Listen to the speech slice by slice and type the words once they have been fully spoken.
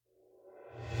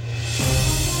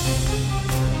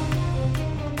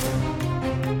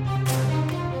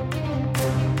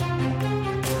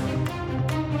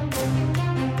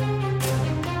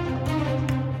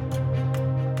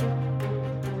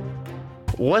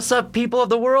What's up, people of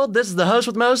the world? This is the host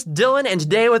with most, Dylan, and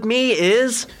today with me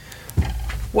is...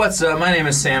 What's up? My name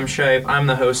is Sam Shipe. I'm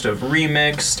the host of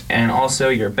Remixed and also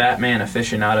your Batman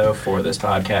aficionado for this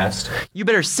podcast. You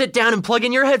better sit down and plug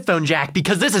in your headphone jack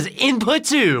because this is Input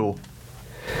 2.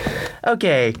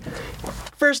 Okay,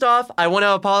 first off, I want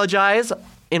to apologize.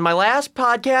 In my last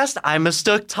podcast, I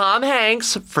mistook Tom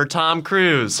Hanks for Tom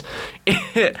Cruise.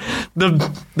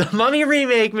 The Mummy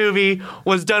remake movie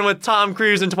was done with Tom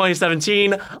Cruise in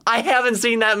 2017. I haven't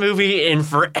seen that movie in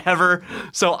forever,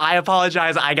 so I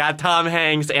apologize. I got Tom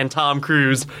Hanks and Tom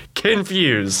Cruise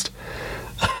confused.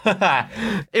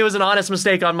 It was an honest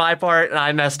mistake on my part, and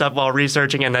I messed up while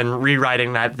researching and then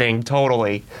rewriting that thing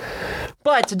totally.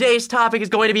 But today's topic is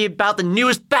going to be about the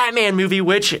newest Batman movie,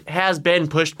 which has been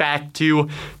pushed back to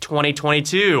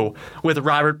 2022 with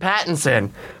Robert Pattinson.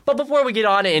 But before we get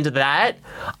on into that,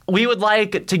 we would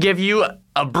like to give you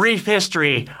a brief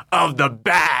history of the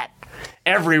Bat.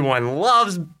 Everyone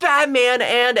loves Batman,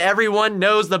 and everyone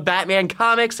knows the Batman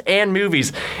comics and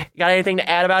movies. Got anything to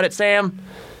add about it, Sam?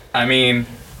 I mean,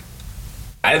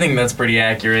 I think that's pretty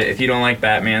accurate. If you don't like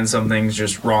Batman, something's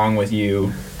just wrong with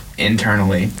you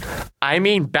internally. I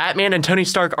mean, Batman and Tony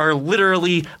Stark are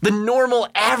literally the normal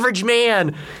average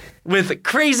man with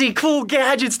crazy cool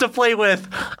gadgets to play with.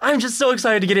 I'm just so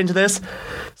excited to get into this.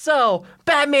 So,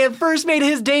 Batman first made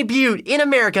his debut in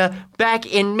America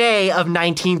back in May of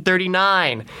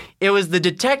 1939. It was the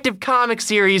Detective Comics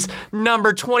series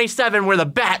number 27 where the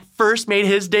Bat first made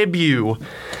his debut.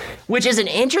 Which is an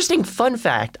interesting fun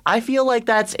fact. I feel like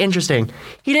that's interesting.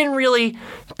 He didn't really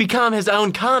become his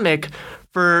own comic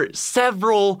for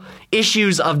several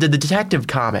issues of the Detective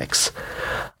Comics.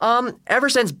 Ever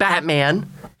since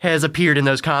Batman has appeared in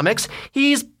those comics,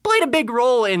 he's played a big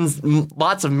role in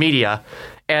lots of media.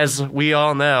 As we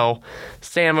all know,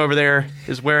 Sam over there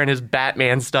is wearing his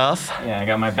Batman stuff. Yeah, I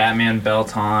got my Batman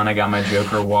belt on, I got my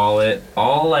Joker wallet,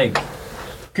 all like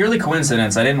purely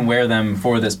coincidence. I didn't wear them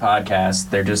for this podcast.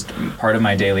 They're just part of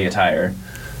my daily attire.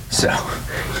 So,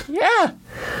 yeah.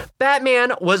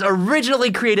 Batman was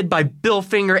originally created by Bill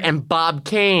Finger and Bob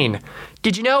Kane.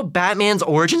 Did you know Batman's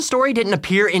origin story didn't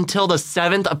appear until the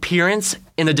 7th appearance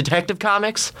in the Detective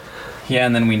Comics? Yeah,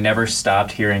 and then we never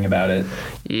stopped hearing about it.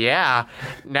 Yeah.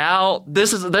 Now,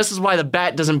 this is why the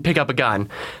Bat doesn't pick up a gun.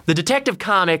 The Detective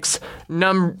Comics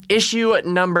issue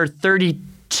number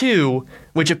 32,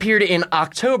 which appeared in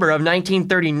October of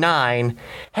 1939,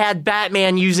 had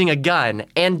Batman using a gun,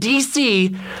 and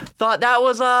DC thought that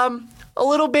was a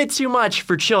little bit too much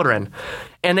for children,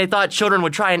 and they thought children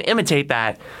would try and imitate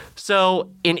that. So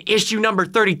in issue number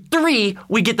 33,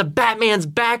 we get the Batman's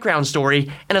background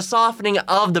story and a softening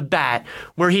of the Bat,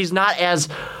 where he's not as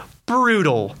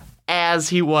brutal as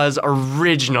he was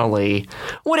originally.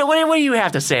 What do you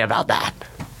have to say about that?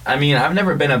 I mean, I've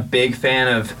never been a big fan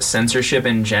of censorship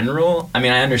in general. I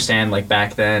mean, I understand, like,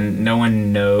 back then, no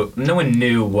one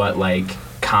knew what, like,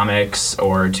 comics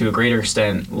or, to a greater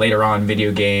extent, later on,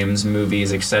 video games,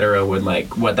 movies, etc. would,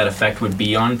 like, what that effect would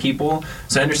be on people.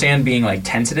 So I understand being, like,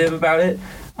 tentative about it,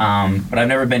 but I've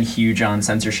never been huge on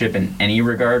censorship in any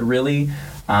regard, really.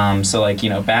 So, like, you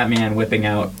know, Batman whipping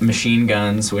out machine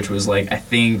guns, which was, like, I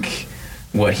think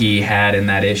what he had in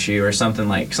that issue or something to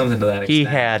that extent. He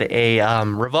had a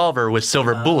revolver with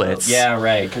silver bullets. Yeah,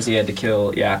 right, because he had to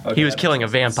kill, okay, he was killing a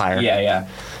vampire. Yeah.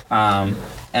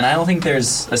 And I don't think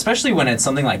there's, especially when it's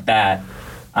something like that,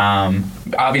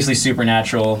 obviously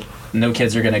supernatural, no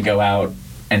kids are going to go out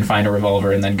and find a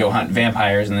revolver and then go hunt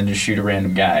vampires and then just shoot a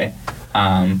random guy.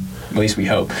 At least we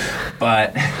hope.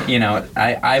 But, you know,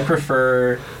 I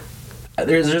prefer...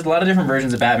 There's a lot of different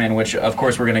versions of Batman, which, of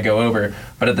course, we're going to go over.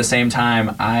 But at the same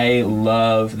time, I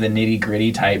love the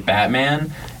nitty-gritty type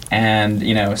Batman. And,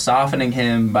 you know, softening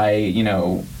him by, you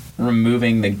know,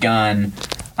 removing the gun.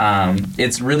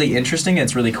 It's really interesting.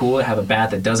 It's really cool to have a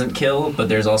Bat that doesn't kill. But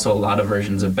there's also a lot of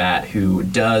versions of Bat who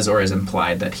does or is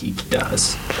implied that he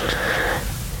does.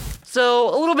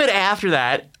 So, a little bit after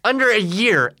that, under a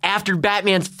year after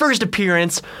Batman's first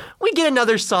appearance, we get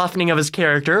another softening of his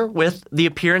character with the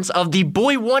appearance of the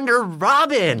boy wonder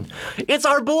Robin. It's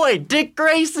our boy, Dick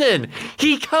Grayson.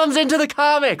 He comes into the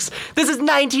comics. This is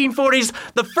 1940s.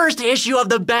 The first issue of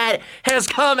the Bat has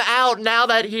come out now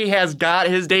that he has got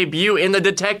his debut in the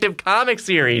Detective Comics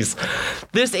series.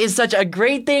 This is such a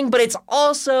great thing, but it's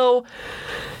also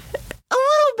a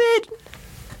little bit...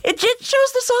 It just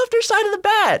shows the softer side of the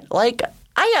Bat. Like,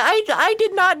 I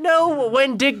did not know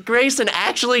when Dick Grayson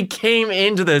actually came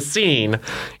into the scene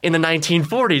in the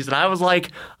 1940s. And I was like,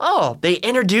 oh, they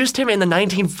introduced him in the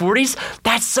 1940s?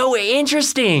 That's so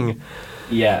interesting.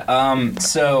 Yeah.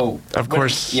 So Of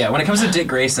course. When it comes to Dick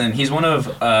Grayson, he's one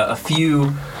of a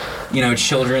few,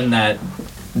 children that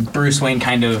Bruce Wayne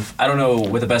kind of, I don't know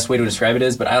what the best way to describe it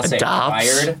is, but I'll say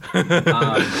Adopts. acquired.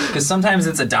 Because sometimes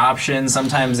it's adoption,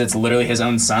 sometimes it's literally his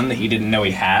own son that he didn't know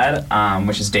he had,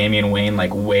 which is Damian Wayne,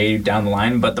 like way down the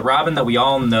line. But the Robin that we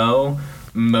all know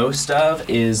most of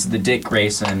is the Dick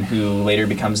Grayson, who later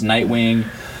becomes Nightwing.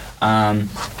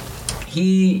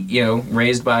 He,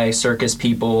 raised by circus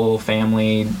people,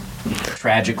 family,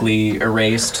 tragically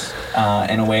erased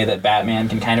in a way that Batman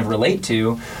can kind of relate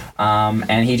to.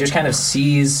 And he just kind of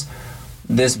sees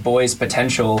this boy's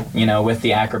potential, with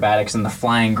the acrobatics, and the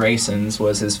Flying Graysons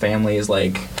was his family's,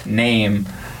 name.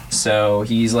 So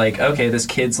he's like, okay, this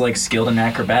kid's, skilled in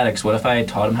acrobatics. What if I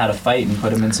taught him how to fight and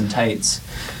put him in some tights?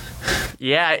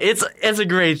 Yeah, it's a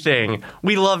great thing.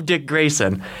 We love Dick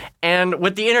Grayson. And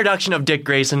with the introduction of Dick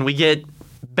Grayson, we get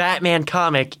Batman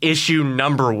comic issue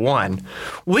number 1,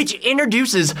 which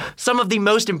introduces some of the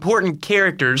most important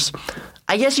characters.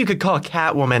 I guess you could call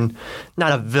Catwoman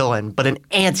not a villain, but an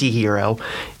anti-hero.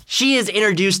 She is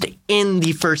introduced in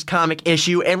the first comic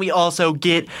issue, and we also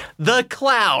get the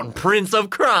clown prince of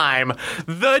crime,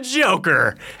 the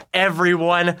Joker.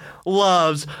 Everyone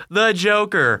loves the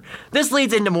Joker. This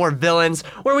leads into more villains,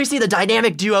 where we see the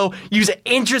dynamic duo use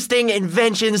interesting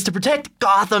inventions to protect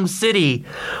Gotham City.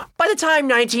 By the time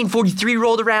 1943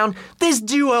 rolled around, this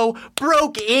duo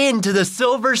broke into the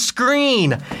silver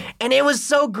screen, and it was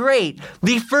so great.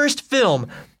 The first film,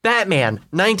 Batman,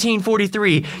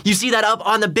 1943. You see that up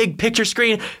on the big picture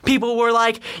screen? People were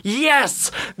like, yes,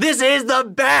 this is the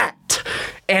Bat!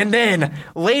 And then,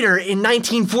 later in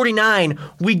 1949,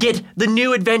 we get the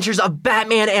new adventures of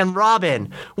Batman and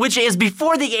Robin, which is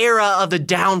before the era of the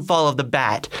downfall of the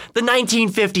Bat. The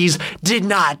 1950s did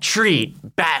not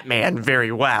treat Batman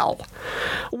very well.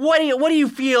 What do you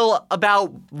feel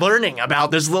about learning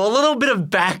about this little bit of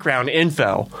background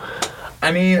info?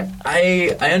 I mean,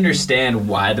 I understand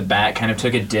why the Bat kind of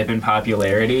took a dip in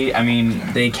popularity. I mean,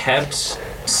 they kept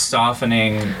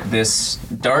softening this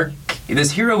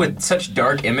hero with such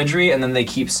dark imagery, and then they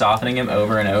keep softening him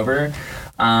over and over.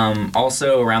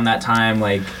 Also, around that time,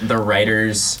 the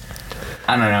writers,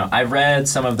 I don't know. I've read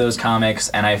some of those comics,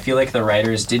 and I feel like the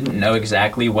writers didn't know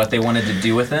exactly what they wanted to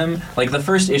do with him. Like, the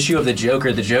first issue of the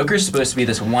Joker's supposed to be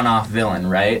this one-off villain,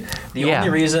 right? The only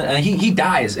reason... And he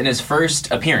dies in his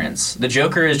first appearance. The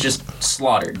Joker is just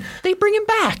slaughtered. They bring him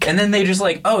back. And then they just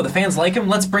the fans like him,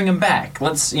 let's bring him back.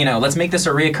 Let's make this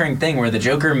a reoccurring thing where the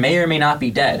Joker may or may not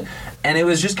be dead. And it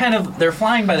was just kind of... They're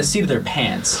flying by the seat of their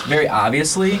pants, very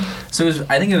obviously. So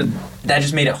that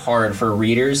just made it hard for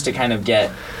readers to kind of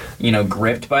get...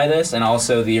 gripped by this, and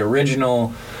also the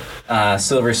original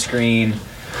silver screen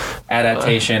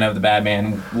adaptation of the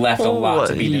Batman left a lot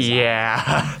to be desired.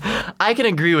 Yeah, I can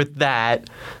agree with that.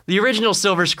 The original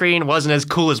silver screen wasn't as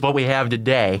cool as what we have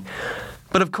today.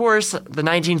 But of course, the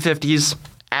 1950s,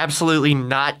 absolutely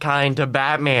not kind to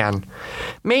Batman.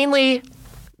 Mainly,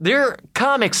 their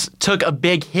comics took a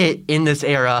big hit in this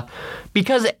era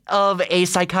because of a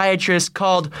psychiatrist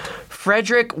called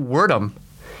Frederick Werdum.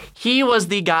 He was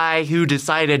the guy who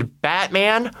decided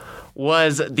Batman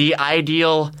was the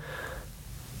ideal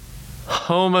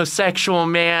homosexual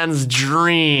man's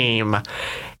dream.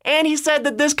 And he said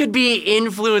that this could be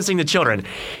influencing the children.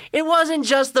 It wasn't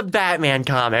just the Batman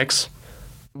comics,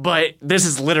 but this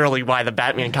is literally why the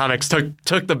Batman comics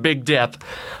took the big dip.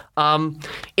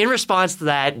 In response to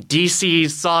that, DC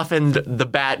softened the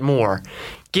Bat more,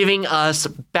 giving us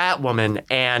Batwoman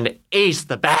and Ace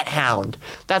the Bat Hound.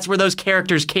 That's where those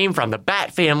characters came from. The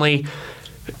Bat family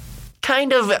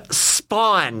kind of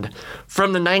spawned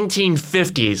from the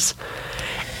 1950s.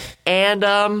 And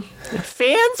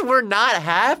fans were not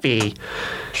happy.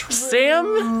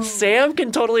 True. Sam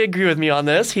can totally agree with me on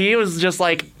this. He was just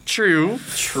like, True.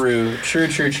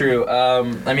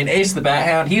 I mean, Ace the Bat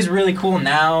Hound, he's really cool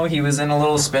now. He was in a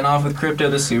little spinoff with Crypto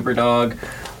the Superdog.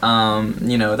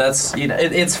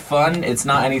 It's fun. It's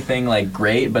not anything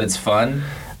great, but it's fun.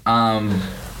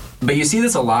 But you see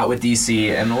this a lot with DC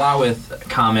and a lot with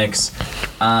comics.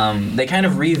 They kind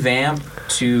of revamp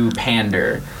to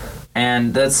pander.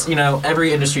 And that's,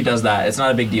 every industry does that. It's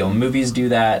not a big deal. Movies do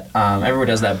that. Everyone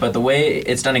does that. But the way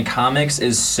it's done in comics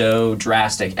is so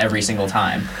drastic every single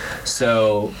time.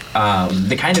 So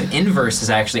the kind of inverse has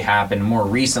actually happened more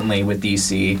recently with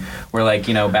DC,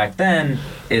 where, back then,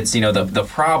 it's, the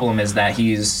problem is that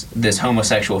he's this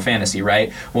homosexual fantasy,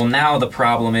 right? Well, now the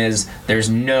problem is there's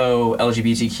no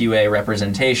LGBTQA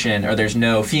representation, or there's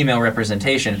no female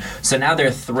representation. So now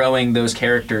they're throwing those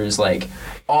characters,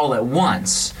 all at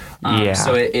once. Yeah.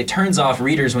 So it turns off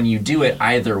readers when you do it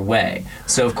either way.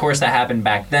 So of course that happened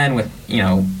back then with,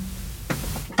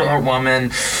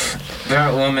 Batwoman,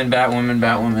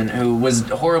 who was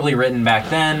horribly written back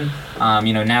then.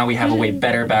 Now we have a way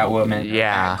better Batwoman.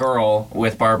 Yeah. Batgirl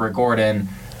with Barbara Gordon,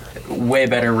 way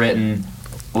better written.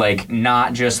 Like,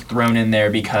 not just thrown in there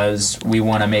because we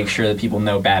want to make sure that people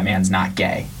know Batman's not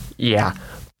gay. Yeah.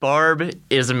 Barb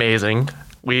is amazing.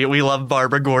 We love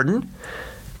Barbara Gordon.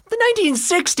 The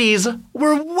 1960s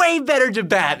were way better to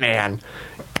Batman.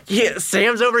 Yeah,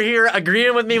 Sam's over here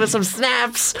agreeing with me with some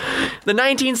snaps. The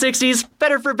 1960s,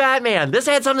 better for Batman. This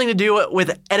had something to do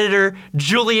with editor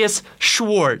Julius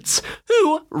Schwartz,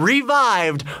 who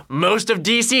revived most of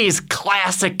DC's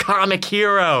classic comic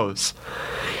heroes.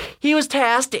 He was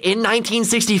tasked in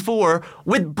 1964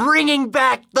 with bringing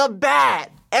back the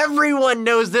Bat. Everyone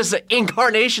knows this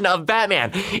incarnation of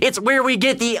Batman. It's where we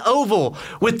get the oval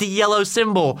with the yellow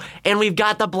symbol, and we've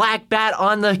got the black bat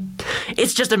on the...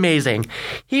 It's just amazing.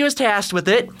 He was tasked with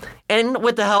it, and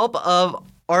with the help of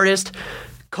artist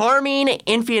Carmine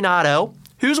Infiniato,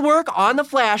 whose work on The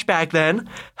Flash back then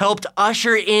helped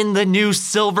usher in the new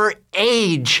Silver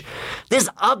Age. This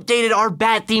updated our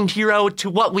Bat-themed hero to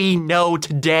what we know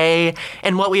today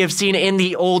and what we have seen in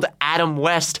the old Adam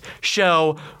West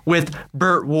show with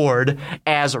Burt Ward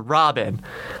as Robin.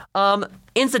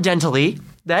 Incidentally,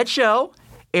 that show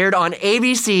aired on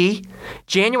ABC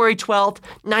January 12th,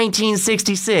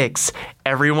 1966.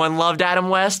 Everyone loved Adam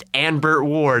West and Burt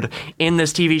Ward in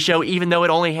this TV show, even though it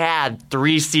only had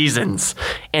 3 seasons.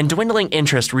 And dwindling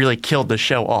interest really killed the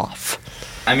show off.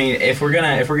 I mean, if we're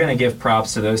gonna give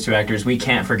props to those two actors, we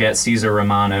can't forget Cesar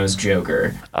Romano's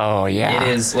Joker. Oh yeah, it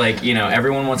is like,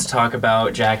 everyone wants to talk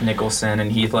about Jack Nicholson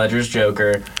and Heath Ledger's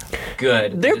Joker.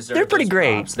 Good, they're pretty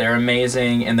great. Props. They're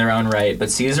amazing in their own right.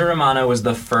 But Cesar Romano was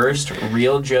the first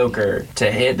real Joker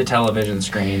to hit the television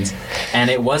screens, and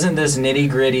it wasn't this nitty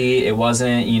gritty. It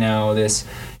wasn't this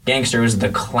gangster. It was the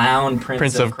clown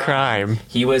Prince of Crime.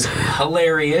 He was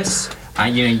hilarious.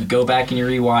 You go back and you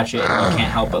rewatch it, and you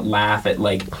can't help but laugh at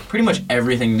pretty much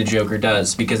everything the Joker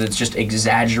does because it's just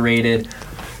exaggerated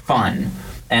fun.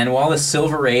 And while the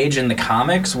Silver Age in the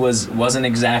comics wasn't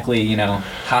exactly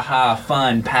haha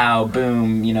fun, pow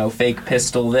boom, fake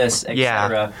pistol this,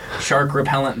 etc. Shark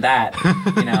repellent that,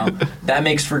 that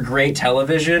makes for great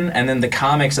television. And then the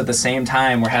comics at the same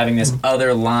time were having this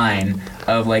other line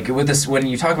of with this, when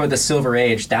you talk about the Silver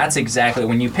Age, that's exactly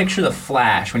when you picture the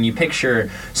Flash, when you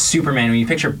picture Superman, when you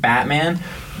picture Batman,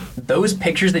 those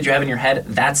pictures that you have in your head,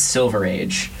 that's Silver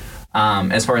Age.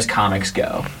 As far as comics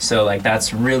go. So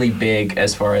that's really big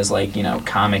as far as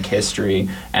comic history.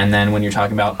 And then when you're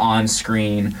talking about on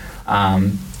screen,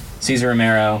 Cesar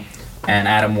Romero and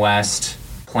Adam West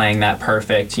playing that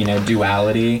perfect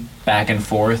duality back and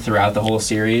forth throughout the whole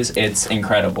series, it's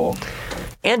incredible.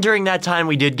 And during that time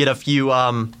we did get a few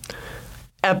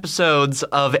episodes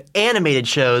of animated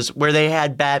shows where they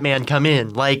had Batman come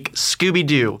in, like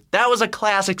Scooby-Doo. That was a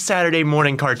classic Saturday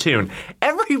morning cartoon.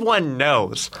 Everyone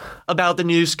knows about the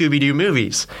new Scooby-Doo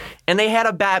movies. And they had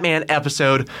a Batman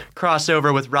episode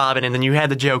crossover with Robin, and then you had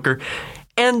the Joker.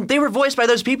 And they were voiced by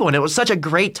those people, and it was such a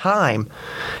great time.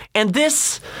 And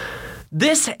this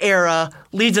era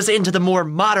leads us into the more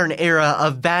modern era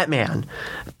of Batman,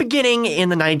 beginning in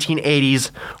the 1980s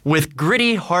with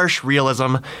gritty, harsh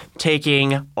realism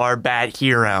taking our Bat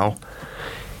hero.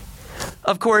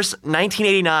 Of course,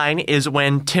 1989 is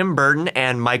when Tim Burton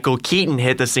and Michael Keaton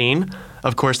hit the scene.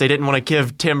 Of course, they didn't want to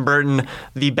give Tim Burton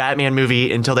the Batman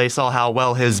movie until they saw how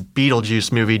well his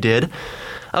Beetlejuice movie did.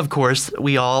 Of course,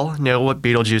 we all know what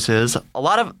Beetlejuice is. A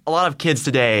lot of kids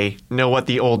today know what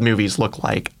the old movies look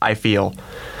like, I feel.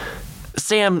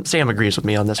 Sam agrees with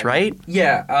me on this, right?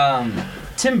 Yeah,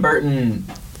 Tim Burton,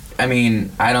 I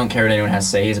mean, I don't care what anyone has to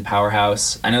say. He's a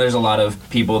powerhouse. I know there's a lot of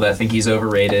people that think he's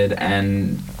overrated,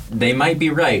 and they might be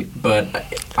right, but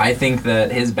I think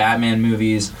that his Batman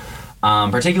movies,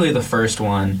 particularly the first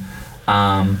one,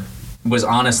 was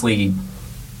honestly...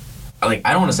 I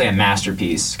don't want to say a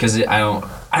masterpiece because I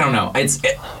don't know.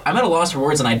 I'm at a loss for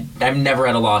words, and I'm never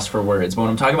at a loss for words. But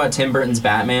when I'm talking about Tim Burton's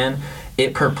Batman,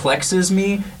 it perplexes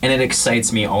me and it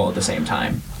excites me all at the same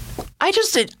time. I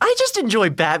just enjoy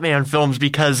Batman films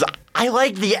because I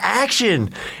like the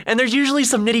action, and there's usually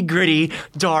some nitty gritty,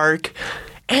 dark,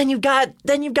 and you've got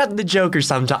the Joker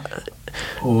sometimes.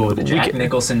 Oh, the Jack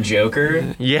Nicholson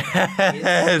Joker?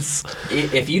 Yes.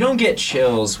 If you don't get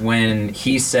chills when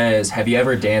he says, "Have you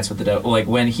ever danced with the devil?"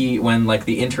 When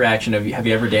the interaction of "Have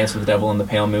you ever danced with the devil in the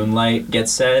pale moonlight?"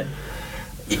 gets said,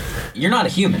 you're not a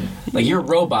human. You're a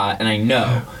robot, and I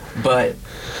know. But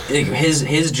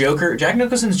his Joker, Jack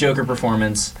Nicholson's Joker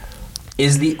performance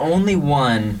is the only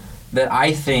one that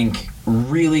I think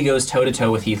really goes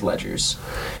toe-to-toe with Heath Ledger's.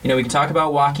 You know, we can talk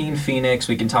about Joaquin Phoenix,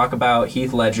 we can talk about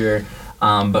Heath Ledger,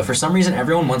 but for some reason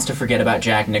everyone wants to forget about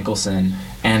Jack Nicholson,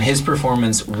 and his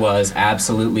performance was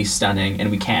absolutely stunning,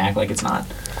 and we can't act like it's not.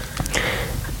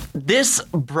 This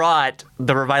brought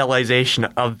the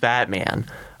revitalization of Batman.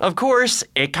 Of course,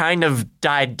 it kind of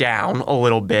died down a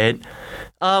little bit.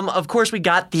 Of course, we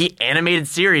got the animated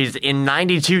series in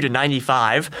 92 to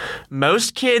 95.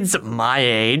 Most kids my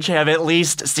age have at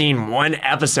least seen one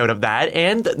episode of that,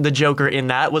 and the Joker in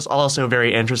that was also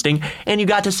very interesting. And you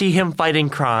got to see him fighting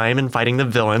crime and fighting the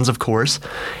villains, of course.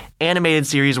 Animated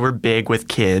series were big with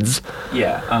kids.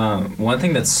 Yeah, one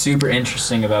thing that's super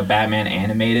interesting about Batman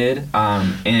animated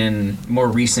in more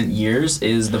recent years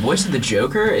is the voice of the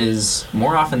Joker is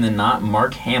more often than not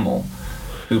Mark Hamill,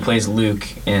 who plays Luke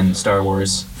in Star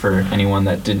Wars, for anyone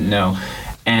that didn't know.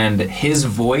 And his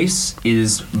voice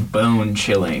is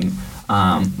bone-chilling.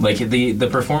 Like, the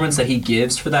performance that he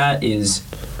gives for that is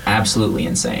absolutely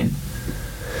insane.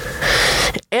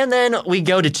 And then we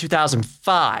go to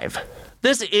 2005.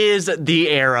 This is the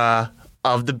era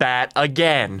of the Bat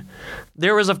again.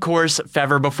 There was, of course,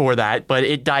 Fever before that, but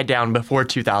it died down before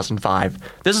 2005.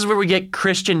 This is where we get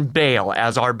Christian Bale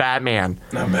as our Batman.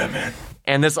 I'm Batman.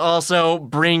 And this also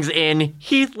brings in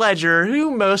Heath Ledger,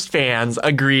 who most fans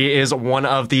agree is one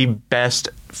of the best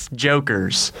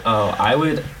Jokers. Oh,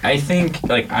 I think,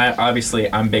 like,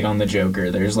 obviously, I'm big on the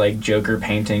Joker. There's, like, Joker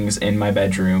paintings in my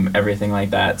bedroom, everything like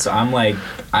that. So I'm, like,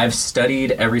 I've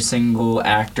studied every single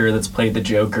actor that's played the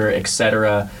Joker,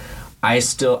 etc.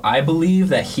 I believe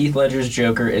that Heath Ledger's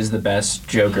Joker is the best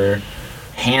Joker,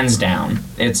 hands down.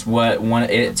 It's what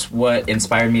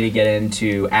inspired me to get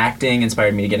into acting,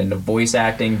 inspired me to get into voice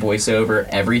acting, voiceover,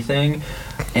 everything.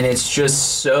 And it's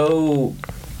just so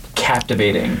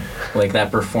captivating, like,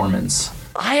 that performance.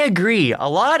 I agree. A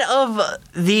lot of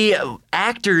the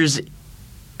actors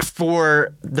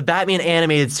for the Batman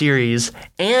animated series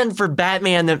and for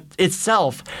Batman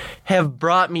itself have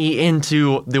brought me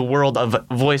into the world of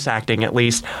voice acting, at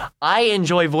least. I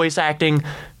enjoy voice acting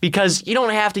because you don't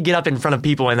have to get up in front of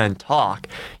people and then talk.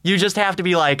 You just have to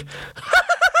be like,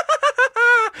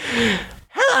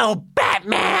 hello,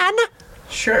 Batman!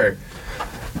 Sure.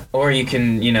 Or you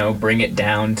can, bring it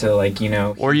down to, like,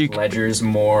 Ledger's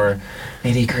more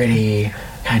nitty-gritty,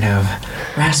 kind of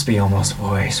raspy almost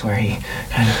voice, where he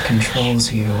kind of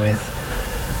controls you with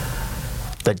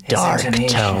the dark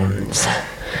tones.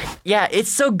 Yeah, it's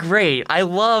so great. I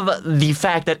love the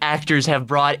fact that actors have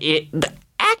brought it.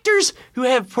 Actors who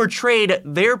have portrayed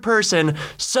their person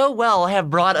so well have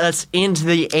brought us into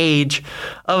the age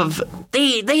of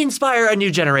they inspire a new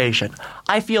generation.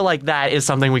 I feel like that is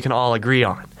something we can all agree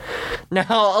on.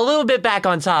 Now, a little bit back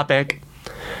on topic.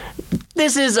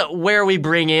 This is where we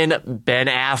bring in Ben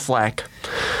Affleck.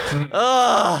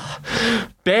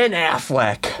 Ben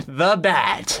Affleck, the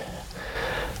Bat.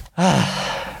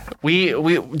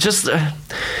 We just.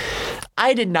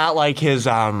 I did not like his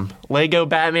Lego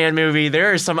Batman movie.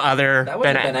 There are some other. That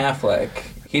wasn't Ben Affleck.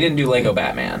 He didn't do Lego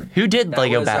Batman. Who did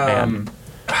Lego Batman?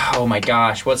 Oh my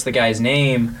gosh, what's the guy's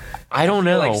name? I don't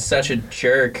know. Like such a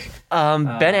jerk.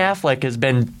 Ben Affleck has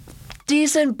been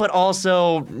decent, but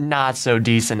also not so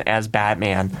decent as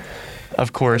Batman.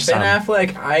 Of course. Ben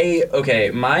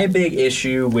Affleck, my big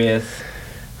issue with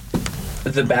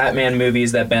the Batman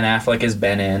movies that Ben Affleck has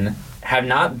been in have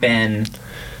not been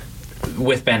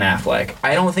with Ben Affleck.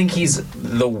 I don't think he's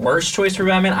the worst choice for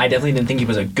Batman. I definitely didn't think he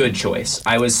was a good choice.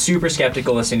 I was super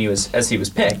skeptical as he was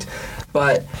picked.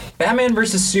 But Batman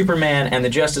vs. Superman and the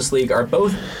Justice League are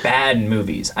both bad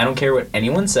movies. I don't care what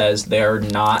anyone says, they are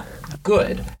not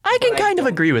good. I can kind of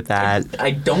agree with that.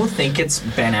 I don't think it's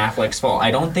Ben Affleck's fault.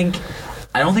 I don't think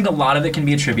a lot of it can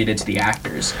be attributed to the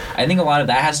actors. I think a lot of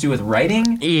that has to do with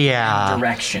writing and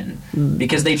direction.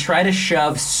 Because they try to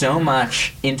shove so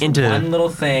much into one little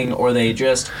thing, or they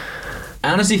just...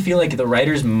 I honestly feel like the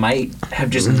writers might have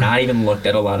just not even looked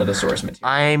at a lot of the source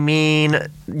material. I mean,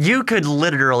 you could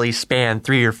literally span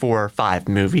 3 or 4 or 5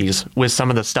 movies with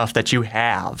some of the stuff that you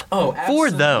have. Oh,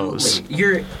 absolutely. For those.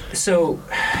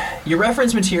 Your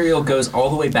reference material goes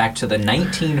all the way back to the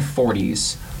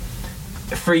 1940s.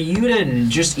 For you to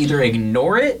just either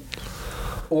ignore it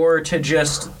or to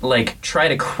just, like, try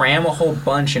to cram a whole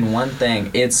bunch in one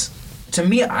thing, to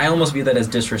me, I almost view that as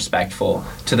disrespectful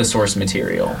to the source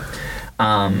material.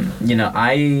 I'm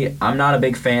not a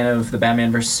big fan of the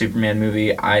Batman vs. Superman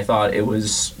movie. I thought it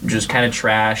was just kind of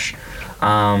trash.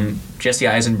 Jesse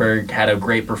Eisenberg had a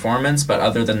great performance, but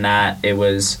other than that, it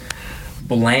was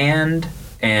bland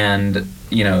and,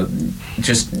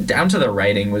 just down to the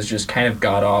writing was just kind of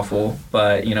god-awful.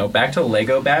 But, back to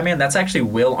Lego Batman, that's actually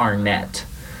Will Arnett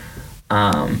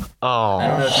I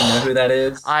don't know if you know who that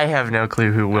is. I have no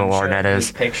clue who Will Arnett is.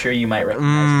 This picture, you might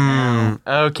recognize him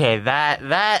now. Okay,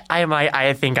 that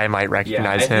I think I might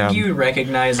recognize him. I think you would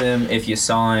recognize him if you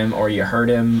saw him or you heard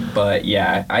him. But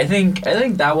yeah, I think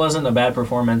that wasn't a bad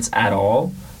performance at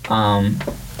all.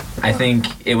 I think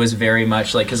it was very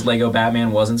much like, because Lego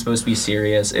Batman wasn't supposed to be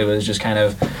serious. It was just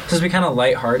supposed to be kind of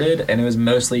lighthearted, and it was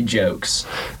mostly jokes.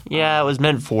 Yeah, it was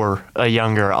meant for a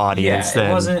younger audience. Yeah,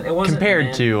 it wasn't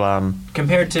compared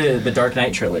to the Dark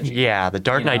Knight trilogy. Yeah, the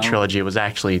Dark Knight trilogy was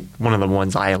actually one of the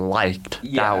ones I liked.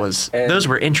 Yeah, those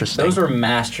were interesting. Those were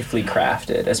masterfully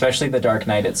crafted, especially the Dark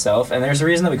Knight itself. And there's a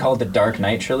reason that we call it the Dark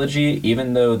Knight trilogy,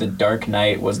 even though the Dark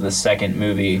Knight was the second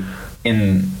movie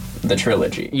in the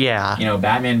trilogy. Yeah.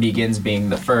 Batman Begins being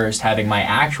the first, having my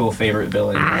actual favorite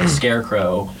villain, the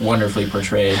Scarecrow, wonderfully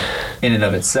portrayed in and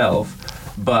of itself.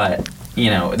 But,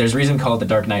 there's a reason to call it the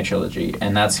Dark Knight trilogy,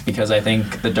 and that's because I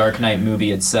think the Dark Knight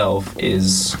movie itself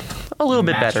is a little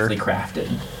bit better. masterfully crafted.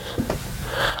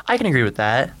 I can agree with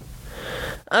that.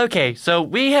 Okay, so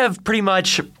we have pretty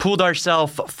much pulled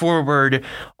ourselves forward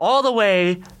all the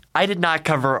way. I did not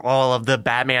cover all of the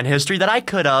Batman history that I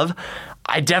could have.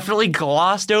 I definitely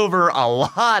glossed over a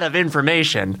lot of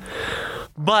information,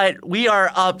 but we are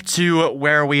up to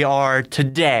where we are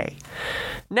today.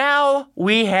 Now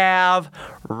we have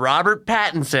Robert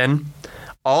Pattinson,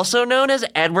 also known as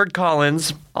Edward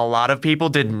Collins. A lot of people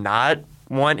did not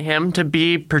want him to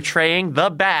be portraying the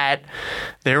Bat.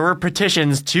 There were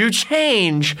petitions to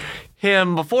change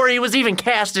him before he was even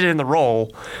casted in the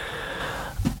role.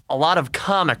 A lot of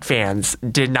comic fans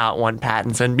did not want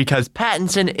Pattinson because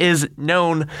Pattinson is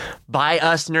known by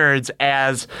us nerds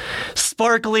as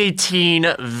sparkly teen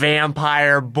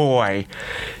vampire boy.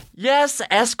 Yes,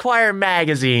 Esquire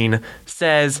magazine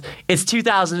says it's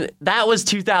 2000. That was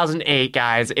 2008,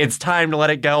 guys. It's time to let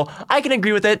it go. I can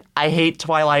agree with it. I hate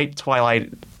Twilight.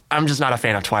 I'm just not a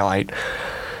fan of Twilight.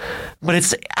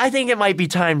 But I think it might be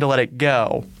time to let it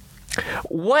go.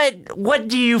 What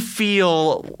do you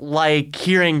feel like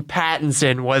hearing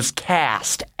Pattinson was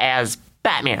cast as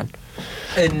Batman?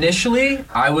 Initially,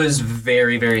 I was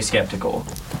very, very skeptical.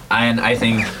 And I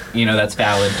think, that's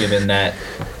valid given that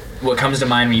what comes to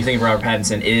mind when you think of Robert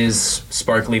Pattinson is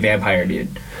sparkly vampire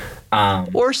dude.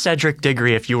 Or Cedric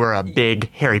Diggory if you were a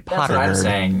big Harry Potter nerd. That's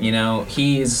what I'm saying.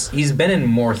 He's been in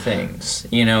more things.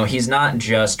 He's not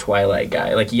just Twilight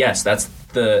guy. Like, yes,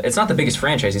 it's not the biggest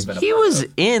franchise he's been a part of. He was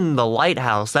in The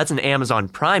Lighthouse. That's an Amazon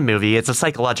Prime movie. It's a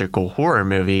psychological horror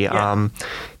movie. Yeah.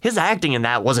 His acting in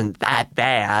that wasn't that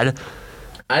bad.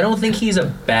 I don't think he's a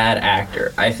bad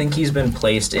actor. I think he's been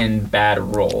placed in bad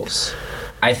roles.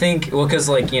 I think, because,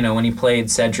 when he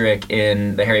played Cedric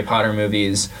in the Harry Potter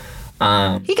movies,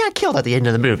 he got killed at the end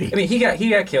of the movie. I mean, he got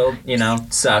killed,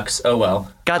 sucks, oh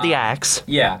well. Got the axe.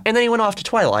 Yeah. And then he went off to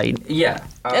Twilight. Yeah.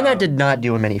 And that did not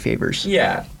do him any favors.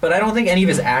 Yeah, but I don't think any of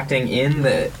his acting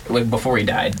before he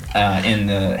died, in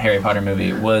the Harry Potter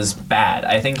movie was bad.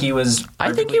 I think he was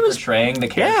portraying the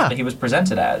character that he was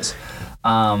presented as,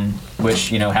 which,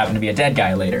 happened to be a dead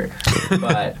guy later.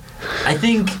 But I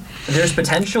think there's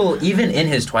potential even in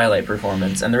his Twilight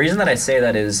performance. And the reason that I say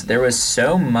that is there was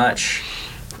so much,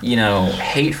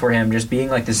 hate for him just being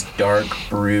like this dark,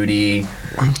 broody,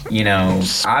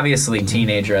 obviously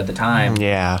teenager at the time.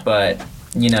 Yeah. But,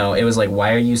 it was like,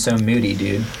 why are you so moody,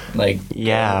 dude? Like,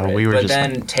 yeah, we were But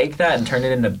then take that and turn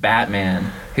it into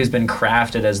Batman, who's been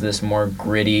crafted as this more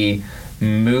gritty,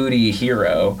 moody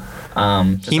hero.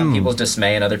 To some people's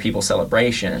dismay and other people's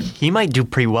celebration. He might do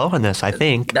pretty well in this, I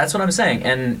think. That's what I'm saying.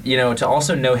 And, to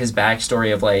also know his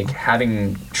backstory of,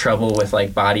 having trouble with,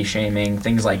 body shaming,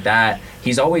 things like that,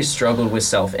 he's always struggled with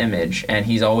self-image, and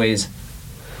he's always,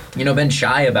 been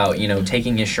shy about,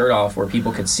 taking his shirt off where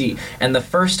people could see. And the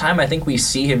first time I think we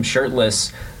see him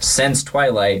shirtless since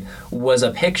Twilight was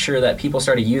a picture that people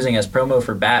started using as promo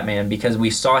for Batman because we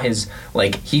saw his,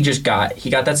 he got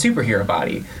that superhero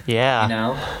body.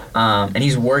 Yeah. And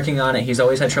he's working on it. He's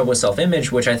always had trouble with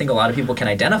self-image, which I think a lot of people can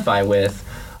identify with,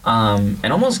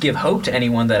 and almost give hope to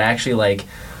anyone that actually,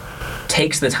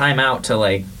 takes the time out to,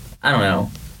 I don't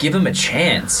know, give him a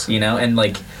chance,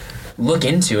 and, look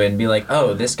into it and be like,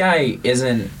 oh, this guy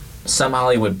isn't some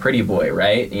Hollywood pretty boy,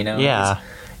 right? Yeah.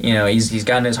 He's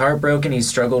gotten his heart broken. He's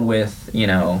struggled with,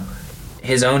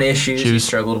 his own issues. He's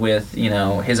struggled with,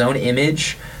 his own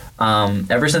image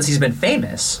ever since he's been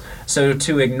famous. So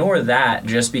to ignore that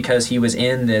just because he was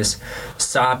in this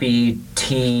soppy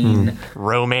teen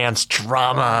romance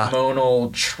drama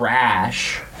hormonal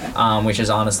trash, which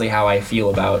is honestly how I feel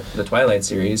about the Twilight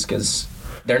series, because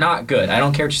they're not good. I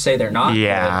don't care what you say, they're not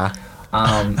good.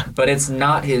 But it's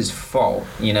not his fault,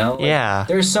 you know? Like, Yeah.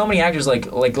 There's so many actors,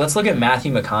 like let's look at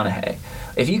Matthew McConaughey.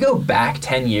 If you go back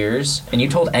 10 years and you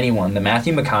told anyone that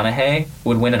Matthew McConaughey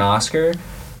would win an Oscar,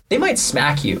 they might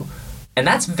smack you. And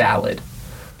that's valid.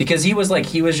 Because he was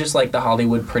just like the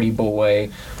Hollywood pretty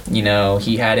boy, you know,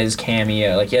 he had his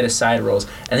cameo, like he had his side roles.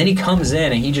 And then he comes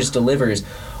in and he just delivers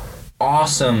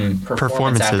awesome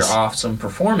performance after awesome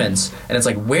performance. And it's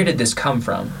like, where did this come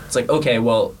from? It's like, okay,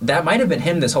 well, that might have been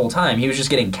him this whole time. He was just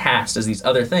getting cast as these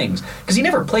other things. Because he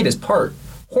never played his part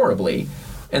horribly.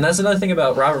 And that's another thing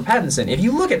about Robert Pattinson. If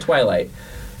you look at Twilight,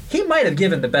 he might have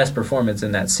given the best performance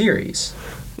in that series.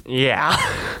 Yeah.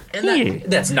 And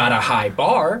that's not a high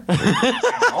bar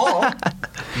at all.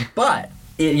 But,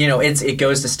 it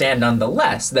goes to stand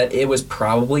nonetheless that it was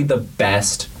probably the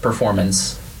best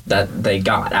performance that they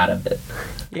got out of it.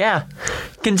 Yeah.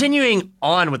 Continuing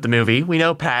on with the movie, we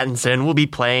know Pattinson will be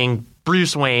playing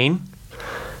Bruce Wayne.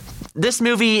 This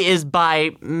movie is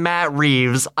by Matt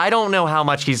Reeves. I don't know how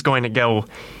much he's going to go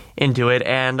into it,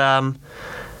 and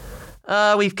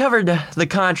we've covered the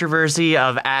controversy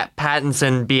of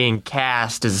Pattinson being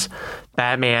cast as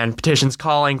Batman, petitions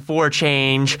calling for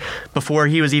change before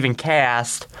he was even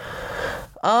cast.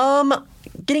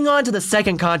 Getting on to the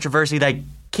second controversy that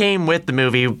came with the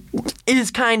movie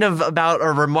is kind of about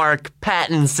a remark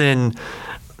Pattinson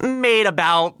made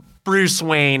about Bruce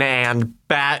Wayne and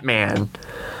Batman.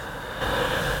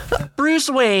 Bruce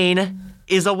Wayne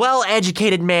is a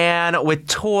well-educated man with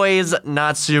toys,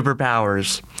 not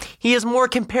superpowers. He is more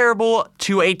comparable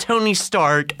to a Tony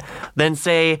Stark than,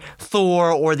 say,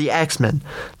 Thor or the X-Men.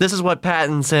 This is what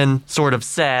Pattinson sort of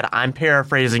said. I'm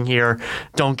paraphrasing here.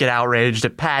 Don't get outraged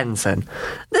at Pattinson.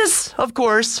 This, of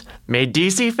course, made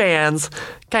DC fans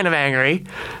kind of angry.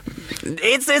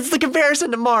 It's the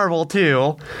comparison to Marvel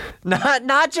too,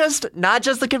 not just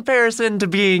the comparison to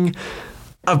being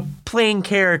a plain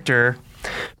character.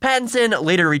 Pattinson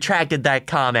later retracted that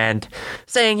comment,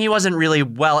 saying he wasn't really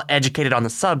well educated on the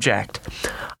subject.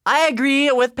 I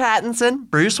agree with Pattinson.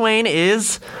 Bruce Wayne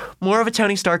is more of a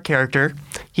Tony Stark character.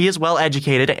 He is well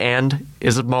educated and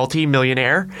is a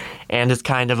multi-millionaire and is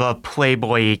kind of a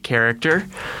playboy character.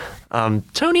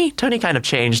 Tony kind of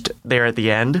changed there at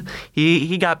the end.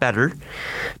 He got better.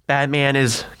 Batman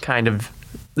is kind of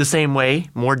the same way,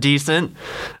 more decent.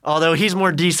 Although he's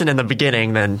more decent in the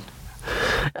beginning than...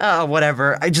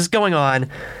 whatever. Just going on.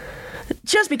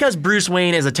 Just because Bruce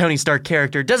Wayne is a Tony Stark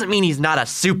character doesn't mean he's not a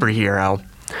superhero.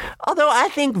 Although I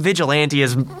think vigilante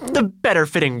is the better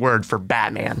fitting word for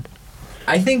Batman.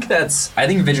 I think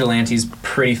vigilante's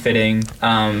pretty fitting,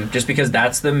 just because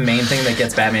that's the main thing that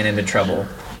gets Batman into trouble.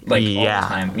 All the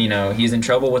time. He's in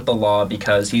trouble with the law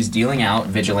because he's dealing out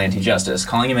vigilante justice.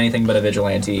 Calling him anything but a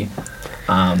vigilante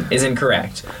is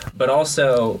incorrect. But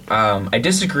also, I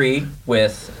disagree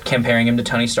with comparing him to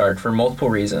Tony Stark for multiple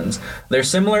reasons. They're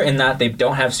similar in that they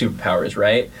don't have superpowers,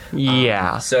 right?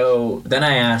 Yeah. So then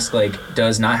I ask,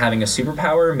 does not having a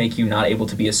superpower make you not able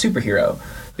to be a superhero?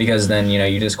 Because then,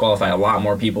 you disqualify a lot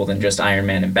more people than just Iron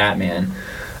Man and Batman.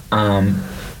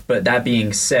 But that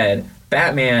being said,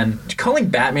 calling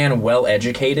Batman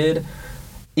well-educated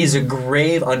is a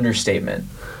grave understatement.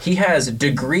 He has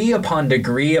degree upon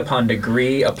degree upon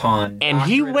degree upon and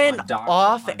he went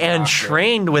off and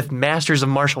trained with masters of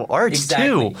martial arts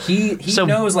too. He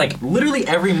knows literally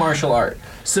every martial art.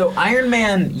 So Iron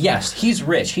Man, yes, he's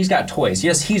rich. He's got toys.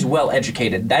 Yes, he's well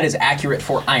educated. That is accurate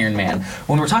for Iron Man.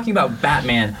 When we're talking about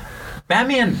Batman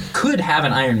could have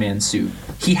an Iron Man suit.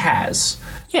 He has.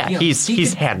 Yeah,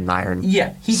 he's had an iron.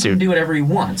 Yeah, he suit. Can do whatever he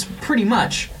wants, pretty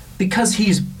much. Because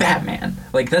he's Batman.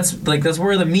 That's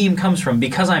where the meme comes from.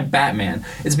 Because I'm Batman.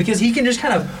 It's because he can just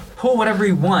kind of pull whatever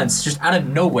he wants just out of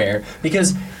nowhere.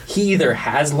 Because he either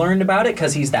has learned about it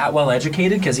because he's that well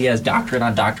educated, because he has doctorate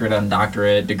on doctorate on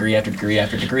doctorate, degree after degree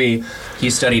after degree.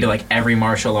 He's studied every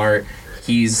martial art.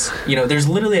 He's, there's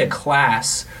literally a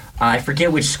class, I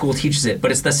forget which school teaches it,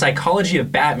 but it's the psychology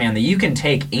of Batman that you can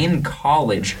take in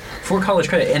college for college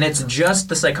credit. And it's just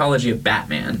the psychology of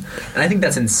Batman. And I think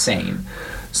that's insane.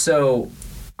 So,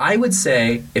 I would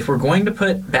say, if we're going to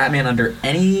put Batman under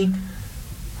any...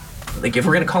 if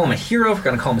we're going to call him a hero, if we're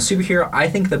going to call him a superhero, I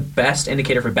think the best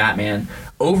indicator for Batman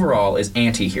overall is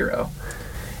anti-hero.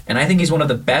 And I think he's one of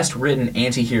the best written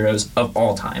anti-heroes of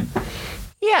all time.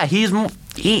 Yeah,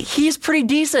 he's pretty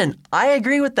decent. I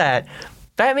agree with that.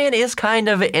 Batman is kind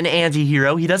of an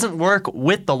anti-hero. He doesn't work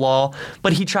with the law,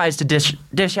 but he tries to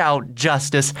dish out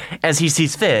justice as he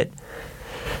sees fit.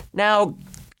 Now...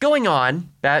 going on,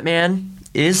 Batman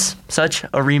is such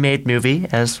a remade movie,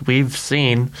 as we've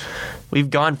seen. We've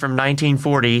gone from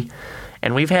 1940,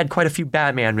 and we've had quite a few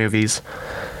Batman movies.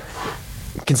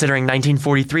 considering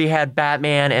 1943 had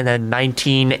Batman and then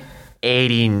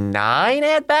 1989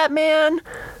 had Batman,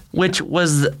 which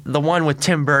was the one with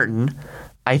Tim Burton,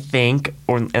 I think,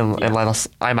 unless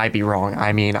I might be wrong.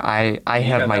 I mean, I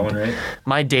have got that one right.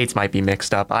 my dates might be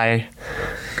mixed up. Yeah.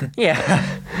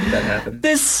 That happened.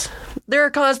 There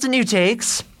are constant new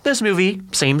takes. This movie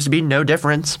seems to be no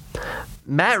difference.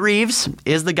 Matt Reeves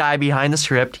is the guy behind the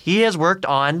script. He has worked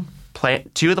on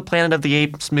 2 of the Planet of the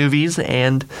Apes movies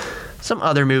and some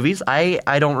other movies.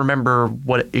 I don't remember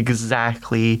what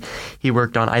exactly he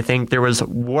worked on. I think there was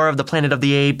War of the Planet of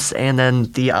the Apes, and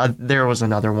then there was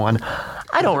another one.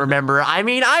 I don't remember. I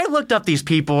mean, I looked up these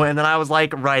people, and then I was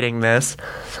like writing this.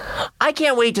 I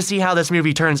can't wait to see how this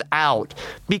movie turns out,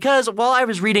 because while I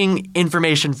was reading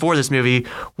information for this movie,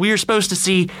 we are supposed to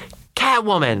see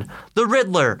Catwoman, the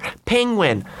Riddler,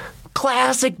 Penguin,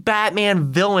 classic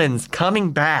Batman villains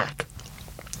coming back.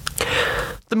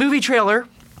 The movie trailer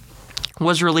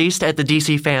was released at the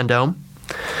DC Fandom,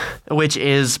 which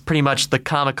is pretty much the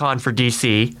Comic-Con for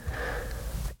DC,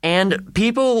 and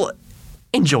people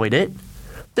enjoyed it.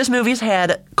 This movie's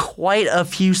had quite a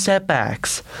few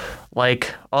setbacks.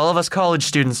 Like all of us college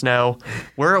students know,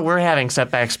 we're having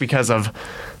setbacks because of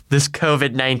this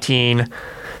COVID-19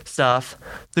 stuff.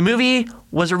 The movie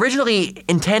was originally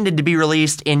intended to be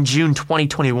released in June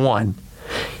 2021,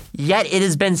 yet it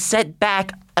has been set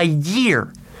back a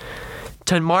year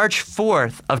to March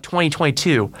 4th of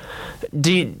 2022.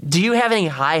 Do you have any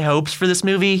high hopes for this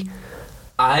movie?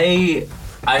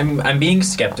 I'm being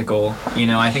skeptical. You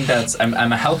know, I think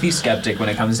I'm a healthy skeptic when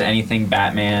it comes to anything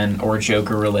Batman or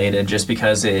Joker related, just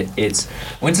because it's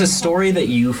when it's a story that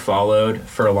you followed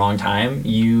for a long time,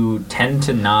 you tend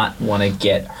to not want to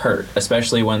get hurt,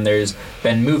 especially when there's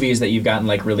been movies that you've gotten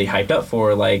like really hyped up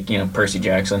for, like, you know, Percy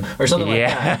Jackson or something like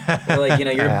that. Where, like, you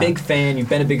know, you're a big fan, you've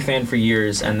been a big fan for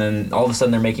years, and then all of a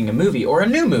sudden they're making a movie or a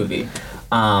new movie.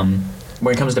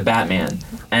 When it comes to Batman.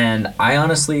 And I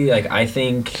honestly, like, I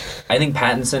think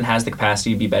Pattinson has the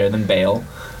capacity to be better than Bale.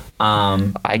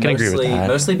 I can agree with that.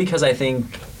 Mostly because I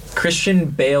think Christian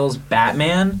Bale's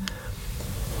Batman,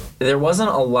 there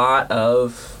wasn't a lot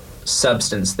of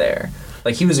substance there.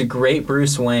 Like, he was a great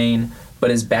Bruce Wayne, but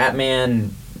his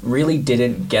Batman really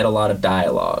didn't get a lot of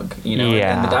dialogue, you know?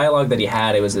 Yeah. And the dialogue that he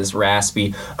had, it was this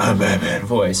raspy, I'm Batman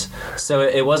voice. So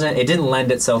it didn't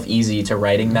lend itself easy to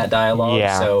writing that dialogue.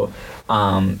 Yeah. So,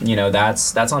 you know,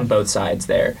 that's on both sides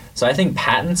there. So I think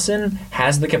Pattinson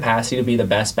has the capacity to be the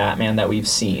best Batman that we've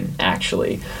seen,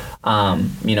 actually.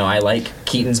 You know, I like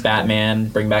Keaton's Batman,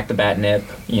 bring back the bat nip,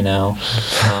 you know,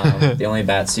 the only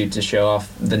bat suit to show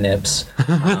off the nips.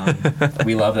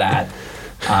 We love that.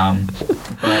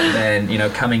 But then, you know,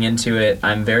 coming into it,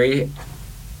 I'm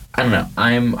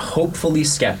hopefully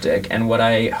skeptic, and what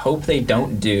I hope they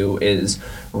don't do is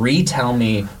retell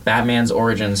me Batman's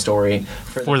origin story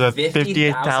for the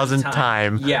 50,000th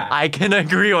time. Yeah. I can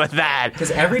agree with that.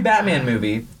 Because every Batman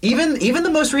movie, even the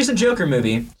most recent Joker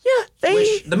movie,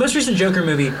 the most recent Joker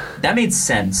movie, that made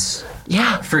sense.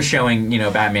 Yeah. For showing, you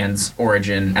know, Batman's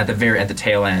origin at the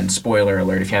tail end. Spoiler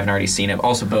alert if you haven't already seen it.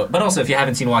 But also if you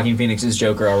haven't seen Joaquin Phoenix's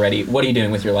Joker already, what are you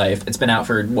doing with your life? It's been out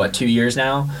for 2 years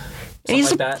now. He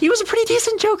was a pretty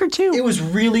decent Joker too. It was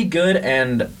really good,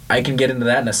 and I can get into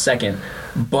that in a second.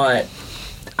 But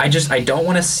I don't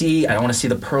want to see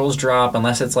the pearls drop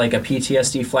unless it's like a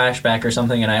PTSD flashback or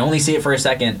something, and I only see it for a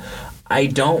second. I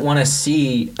don't want to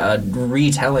see a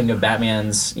retelling of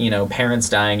Batman's, you know, parents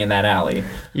dying in that alley.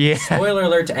 Yeah. Spoiler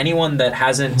alert to anyone that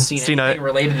hasn't seen anything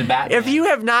related to Batman. If you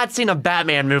have not seen a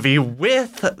Batman movie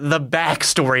with the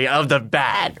backstory of the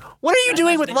Bat, what are you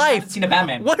doing with life? Haven't seen a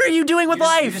Batman. What are you doing with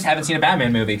life? You just haven't seen a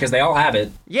Batman movie because they all have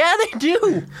it. Yeah, they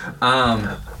do.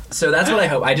 So that's what I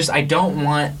hope. I don't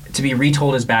want to be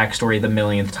retold his backstory the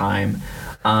millionth time.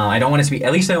 I don't want it to be.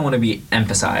 At least I don't want to be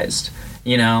emphasized.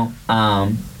 You know,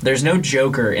 there's no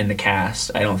Joker in the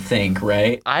cast, I don't think,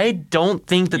 right? I don't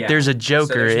think that there's a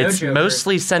Joker. So there's no it's Joker.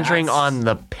 mostly centering on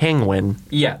the Penguin.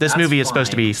 Yeah, this movie is supposed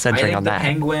to be centering on that.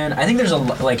 Penguin. I think there's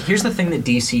here's the thing that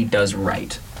DC does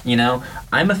right. You know,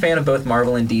 I'm a fan of both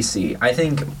Marvel and DC. I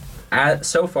think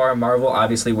so far Marvel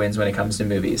obviously wins when it comes to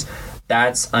movies.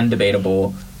 That's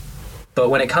undebatable. But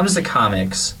when it comes to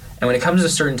comics and when it comes to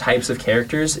certain types of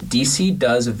characters, DC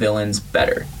does villains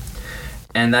better.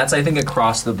 And that's, I think,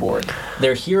 across the board.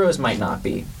 Their heroes might not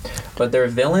be, but their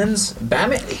villains,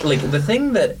 Batman, like, the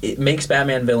thing that it makes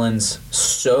Batman villains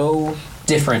so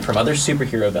different from other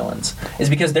superhero villains is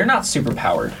because they're not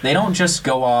superpowered. They don't just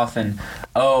go off and,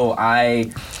 oh,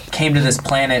 I came to this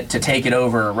planet to take it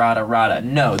over, rada rada.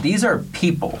 No, these are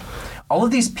people. All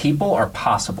of these people are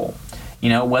possible. You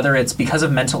know, whether it's because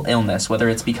of mental illness, whether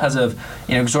it's because of,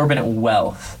 you know, exorbitant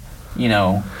wealth,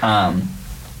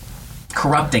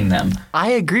 corrupting them.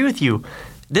 I agree with you.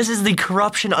 This is the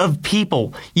corruption of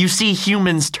people. You see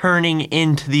humans turning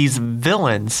into these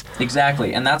villains.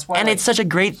 Exactly, and that's why. And it's such a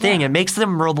great thing. It makes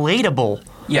them relatable.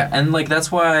 Yeah, and that's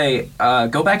why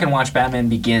go back and watch Batman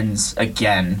Begins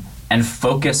again and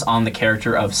focus on the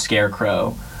character of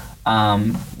Scarecrow.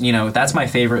 That's my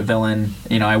favorite villain.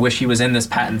 I wish he was in this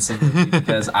Pattinson movie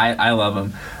because I love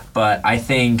him. But I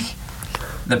think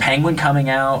the Penguin coming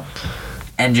out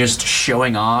and just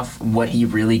showing off what he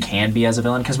really can be as a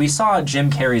villain, because we saw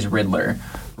Jim Carrey's Riddler,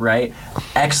 right?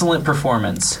 Excellent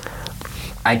performance.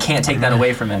 I can't take that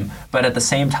away from him. But at the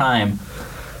same time,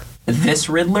 this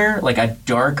Riddler, like a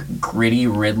dark, gritty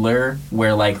Riddler,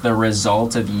 where like the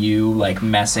result of you like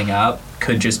messing up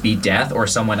could just be death or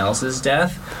someone else's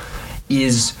death,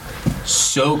 is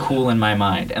so cool in my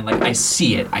mind. And like I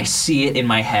see it in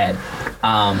my head.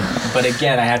 But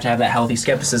again, I have to have that healthy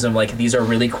skepticism. Like, these are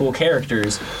really cool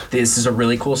characters. This is a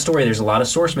really cool story. There's a lot of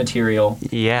source material.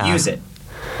 Yeah. Use it.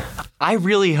 I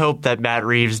really hope that Matt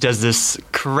Reeves does this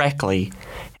correctly.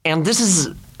 And this is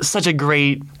such a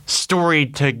great story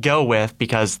to go with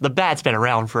because the Bat's been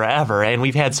around forever and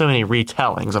we've had so many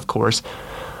retellings, of course.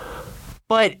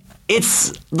 But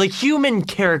it's the human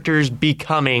characters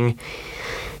becoming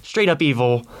straight up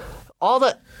evil.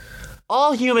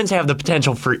 All humans have the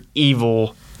potential for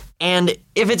evil, and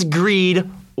if it's greed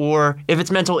or if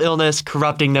it's mental illness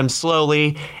corrupting them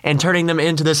slowly and turning them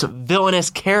into this villainous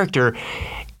character,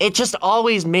 it just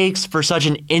always makes for such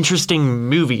an interesting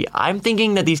movie. I'm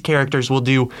thinking that these characters will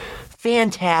do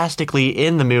fantastically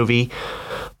in the movie,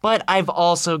 but I've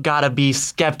also got to be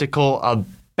skeptical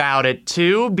about it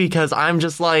too, because I'm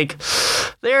just like,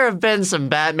 there have been some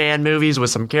Batman movies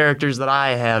with some characters that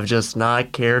I have just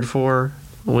not cared for.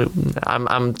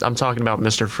 I'm talking about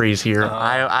Mr. Freeze here.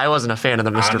 I wasn't a fan of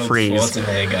the Mr. Freeze.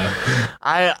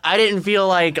 I didn't feel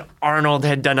like Arnold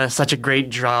had done such a great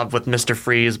job with Mr.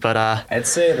 Freeze, but I'd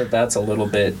say that's a little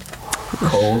bit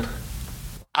cold.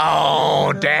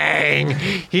 Oh dang!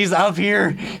 He's up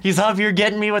here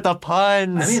getting me with the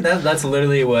puns. I mean that's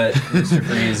literally what Mr.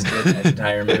 Freeze did that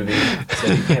entire movie,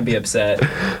 so you can't be upset.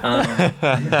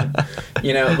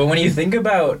 But when you think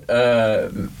about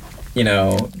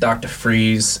Dr.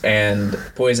 Freeze and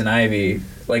Poison Ivy,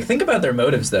 like, think about their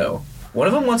motives though. One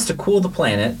of them wants to cool the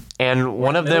planet, and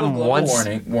one of them wants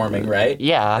warming, right?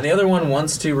 Yeah. And the other one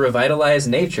wants to revitalize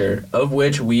nature, of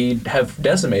which we have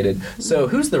decimated. So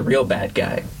who's the real bad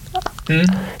guy?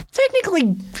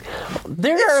 Technically,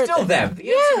 it's still them.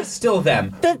 The answer is still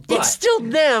them. It's still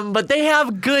them, but they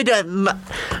have good.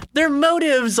 Their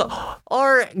motives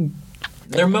are.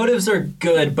 Their motives are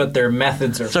good, but their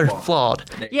methods are flawed.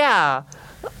 Yeah.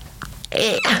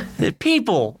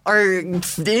 People are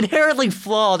inherently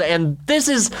flawed, and this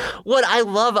is what I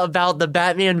love about the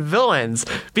Batman villains,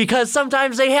 because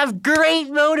sometimes they have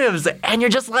great motives, and you're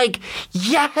just like,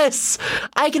 yes,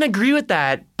 I can agree with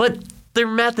that, but their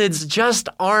methods just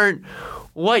aren't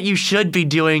what you should be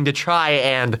doing to try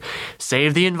and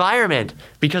save the environment,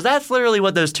 because that's literally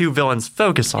what those two villains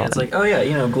focus on. Yeah, it's like, oh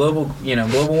yeah, global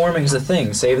warming is a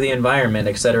thing, save the environment,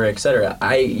 etc., etc.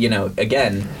 I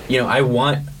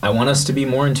want us to be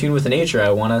more in tune with nature.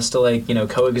 I want us to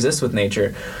coexist with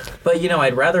nature. But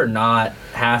I'd rather not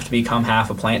have to become half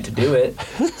a plant to do it,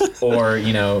 or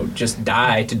just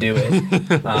die to do it.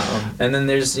 And then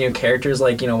there's characters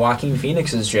like Joaquin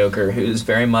Phoenix's Joker, who's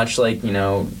very much like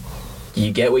you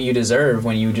get what you deserve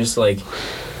when you just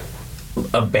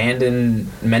abandon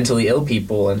mentally ill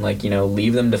people and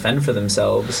leave them to fend for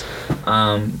themselves,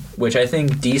 which I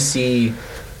think DC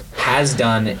has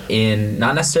done in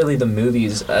not necessarily the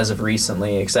movies as of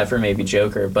recently, except for maybe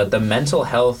Joker, but the mental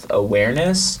health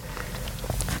awareness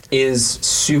is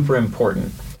super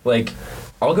important.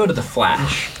 I'll go to The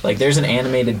Flash. There's an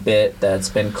animated bit that's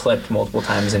been clipped multiple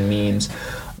times in memes,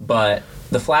 but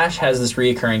The Flash has this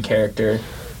reoccurring character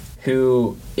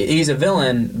who, he's a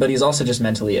villain, but he's also just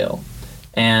mentally ill.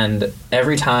 And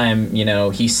every time,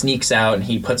 he sneaks out and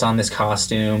he puts on this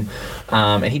costume,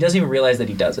 and he doesn't even realize that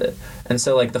he does it. And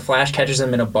so, the Flash catches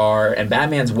him in a bar, and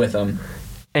Batman's with him.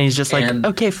 And he's just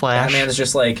okay, Flash. Batman's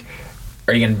just like,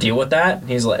 are you going to deal with that?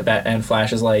 And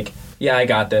Flash is like, yeah, I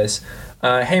got this.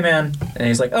 Hey, man. And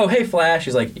he's like, oh, hey, Flash.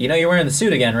 He's like, you're wearing the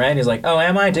suit again, right? And he's like, oh,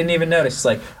 am I? Didn't even notice. He's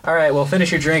like, all right, well,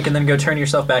 finish your drink and then go turn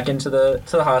yourself back into the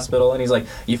hospital. And he's like,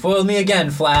 you foiled me again,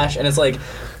 Flash. And it's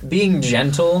being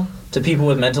gentle to people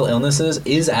with mental illnesses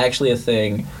is actually a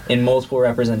thing in multiple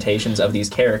representations of these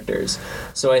characters.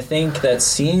 So I think that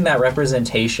seeing that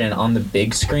representation on the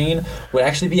big screen would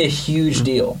actually be a huge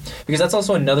deal. Because that's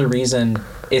also another reason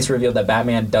it's revealed that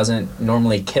Batman doesn't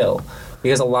normally kill.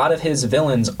 because a lot of his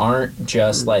villains aren't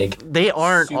just like they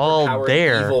aren't all superpowered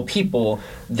there. evil people.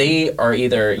 They are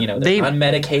either, they're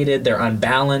unmedicated, they're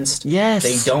unbalanced. Yes.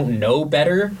 They don't know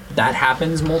better. That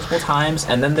happens multiple times.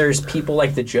 And then there's people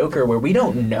like the Joker where we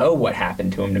don't know what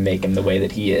happened to him to make him the way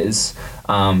that he is.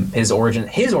 His origin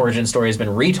story has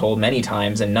been retold many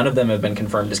times, and none of them have been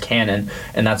confirmed as canon,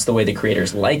 and that's the way the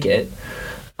creators like it.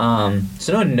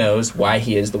 So no one knows why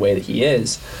he is the way that he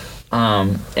is.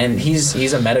 And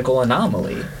he's a medical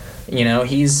anomaly.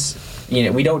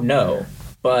 We don't know,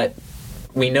 but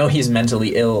we know he's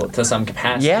mentally ill to some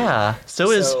capacity. Yeah,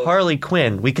 so is Harley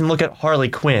Quinn. We can look at Harley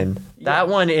Quinn. Yeah. That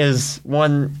one is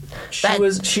one...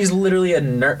 She's literally a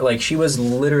nurse. Like, she was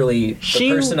literally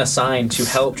the person assigned to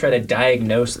help try to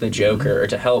diagnose the Joker, or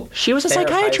to help... She was a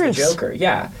psychiatrist. The Joker,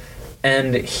 yeah.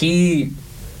 And he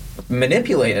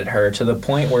manipulated her to the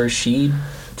point where she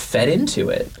fed into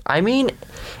it. I mean...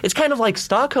 It's kind of like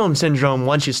Stockholm Syndrome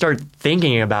once you start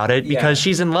thinking about it, because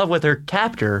she's in love with her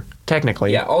captor,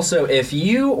 technically. Yeah, also, if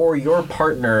you or your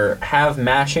partner have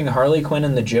matching Harley Quinn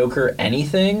and the Joker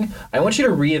anything, I want you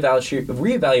to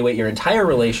reevaluate your entire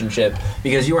relationship,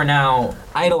 because you are now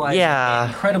idolizing an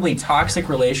incredibly toxic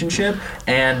relationship.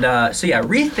 And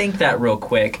rethink that real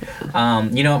quick.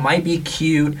 It might be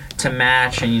cute to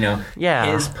match and,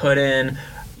 his put in,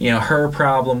 her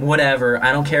problem, whatever.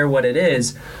 I don't care what it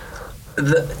is.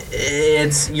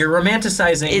 You're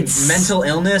romanticizing mental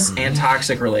illness and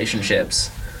toxic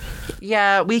relationships.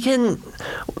 Yeah, we can...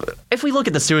 If we look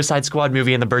at the Suicide Squad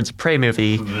movie and the Birds of Prey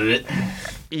movie...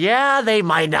 Yeah, they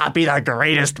might not be the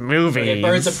greatest movies. Okay,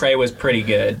 Birds of Prey was pretty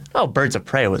good. Oh, Birds of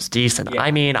Prey was decent. Yeah.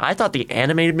 I mean, I thought the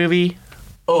animated movie...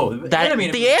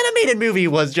 The animated movie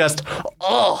was just...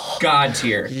 God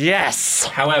tier. Yes!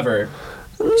 However...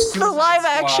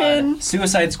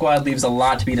 Suicide Squad leaves a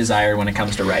lot to be desired when it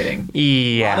comes to writing.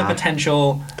 Yeah. A lot of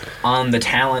potential on the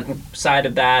talent side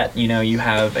of that. You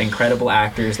have incredible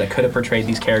actors that could have portrayed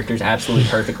these characters absolutely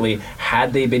perfectly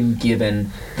had they been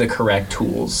given the correct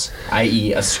tools,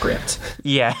 i.e. a script.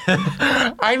 Yeah.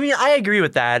 I mean, I agree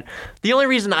with that. The only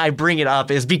reason I bring it up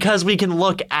is because we can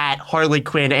look at Harley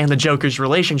Quinn and the Joker's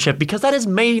relationship, because that is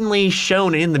mainly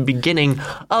shown in the beginning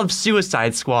of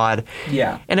Suicide Squad.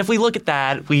 Yeah. And if we look at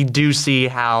that, we do see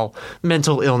how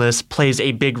mental illness plays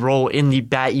a big role in the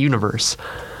Bat universe.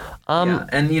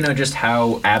 And just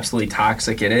how absolutely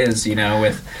toxic it is,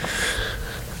 with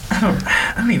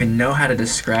I don't even know how to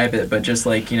describe it, but just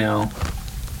like,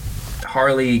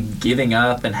 Harley giving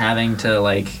up and having to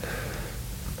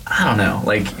I don't know,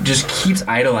 just keeps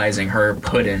idolizing her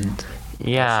Puddin.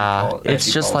 Yeah,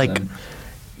 it's just like him.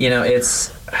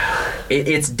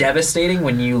 It's devastating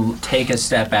when you take a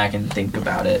step back and think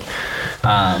about it.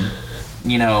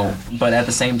 But at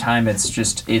the same time,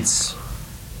 it's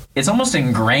almost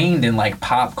ingrained in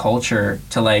pop culture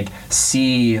to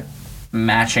see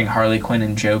matching Harley Quinn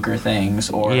and Joker things,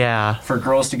 or for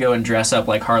girls to go and dress up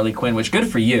like Harley Quinn, which good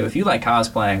for you. If you like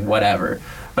cosplaying, whatever.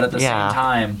 But at the same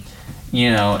time,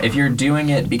 if you're doing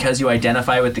it because you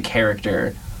identify with the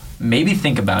character, maybe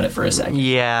think about it for a second.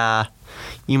 Yeah.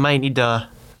 You might need to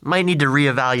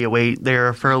reevaluate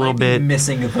there for a little bit.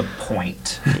 Missing the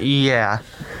point. Yeah.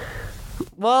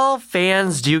 Well,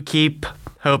 fans do keep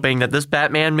hoping that this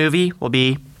Batman movie will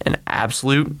be an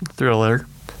absolute thriller.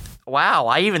 Wow,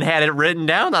 I even had it written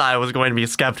down that I was going to be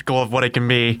skeptical of what it can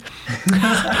be.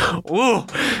 Ooh,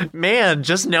 man,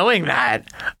 just knowing that,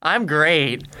 I'm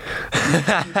great.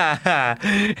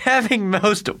 Having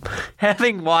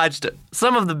watched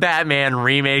some of the Batman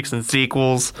remakes and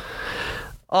sequels,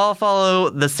 all follow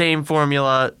the same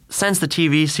formula since the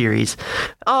TV series.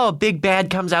 Oh, big bad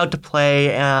comes out to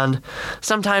play, and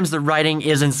sometimes the writing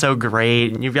isn't so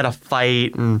great, and you've got to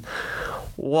fight and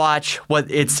watch what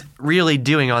it's really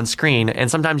doing on screen, and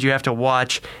sometimes you have to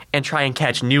watch and try and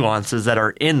catch nuances that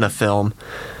are in the film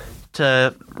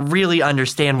to really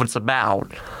understand what it's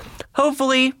about.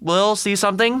 Hopefully, we'll see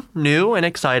something new and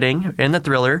exciting in the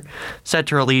thriller, set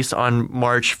to release on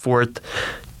March 4th,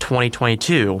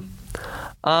 2022.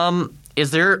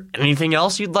 Is there anything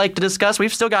else you'd like to discuss?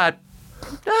 We've still got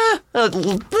at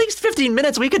least 15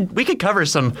 minutes. We could cover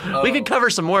some. We could cover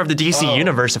some more of the DC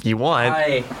universe if you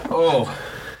want.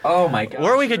 Oh my god.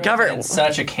 Or we could cover it's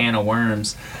such a can of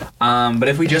worms. But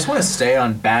if we just want to stay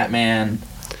on Batman,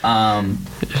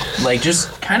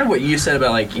 just kind of what you said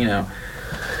about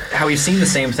how we've seen the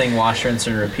same thing washed, rinsed,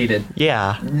 and repeated.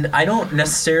 Yeah. I don't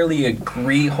necessarily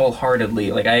agree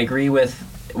wholeheartedly. I agree with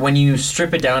when you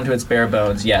strip it down to its bare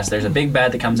bones. Yes, there's a big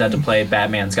bad that comes out to play.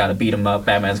 Batman's got to beat him up.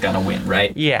 Batman's got to win,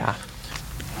 right? Yeah.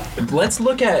 Let's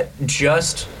look at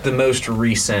just the most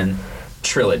recent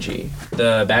trilogy,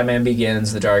 the Batman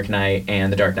Begins, The Dark Knight,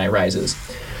 and The Dark Knight Rises.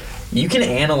 you can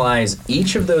analyze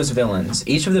each of those villains,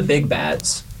 each of the big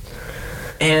bads,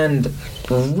 and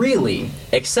really,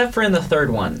 except for in the third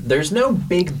one, there's no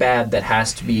big bad that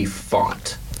has to be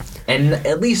fought. And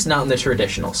at least not in the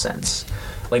traditional sense.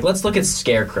 Like, let's look at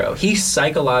Scarecrow. He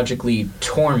psychologically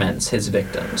torments his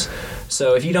victims.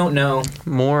 So if you don't know,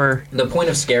 the point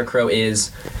of Scarecrow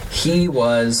is he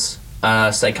was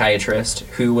a psychiatrist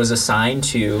who was assigned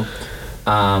to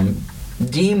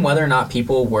deem whether or not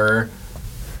people were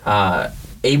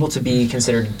able to be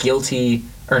considered guilty,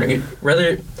 or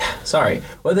whether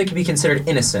they could be considered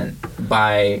innocent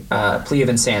by plea of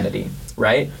insanity,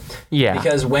 right? Yeah.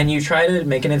 Because when you try to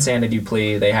make an insanity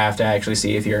plea, they have to actually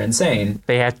see if you're insane.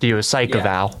 They have to do a psych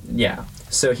eval. Yeah.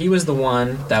 So he was the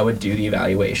one that would do the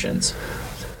evaluations.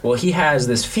 Well, he has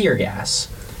this fear gas.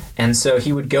 And so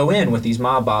he would go in with these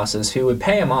mob bosses who would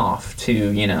pay him off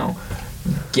to,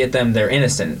 get them their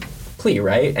innocent plea,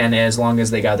 right? And as long as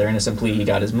they got their innocent plea, he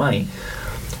got his money.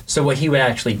 So what he would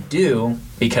actually do,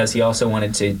 because he also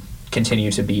wanted to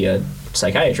continue to be a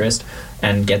psychiatrist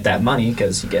and get that money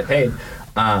because he get paid,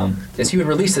 is he would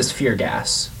release this fear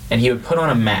gas and he would put on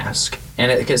a mask,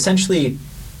 and it essentially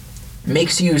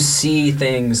makes you see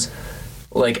things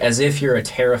like as if you're a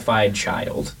terrified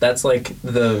child. That's like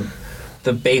the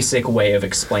basic way of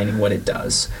explaining what it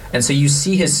does. And so you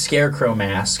see his Scarecrow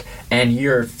mask and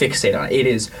you're fixated on it. It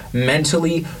is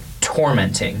mentally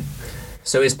tormenting.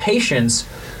 So his patients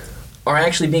are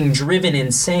actually being driven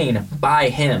insane by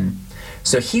him.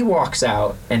 So he walks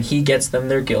out and he gets them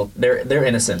their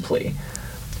innocent plea.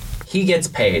 He gets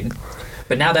paid,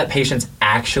 but now that patient's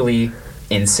actually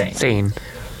insane.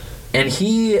 And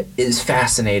he is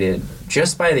fascinated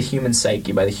just by the human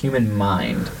psyche, by the human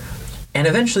mind. And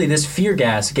eventually this fear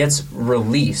gas gets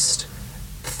released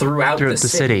throughout the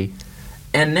city.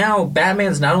 And now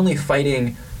Batman's not only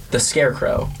fighting the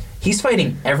Scarecrow, he's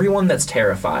fighting everyone that's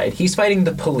terrified. He's fighting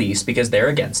the police because they're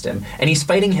against him. And he's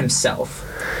fighting himself.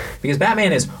 Because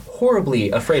Batman is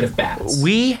horribly afraid of bats.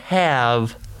 We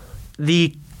have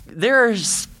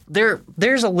there's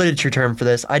a literature term for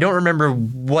this. I don't remember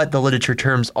what the literature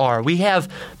terms are. We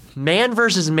have man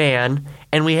versus man,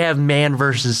 and we have man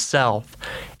versus self.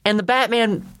 And that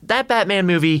Batman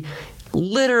movie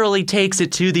literally takes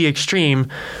it to the extreme,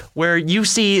 where you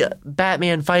see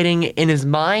Batman fighting in his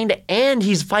mind and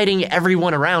he's fighting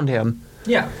everyone around him.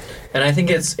 Yeah. And I think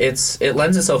it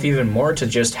lends itself even more to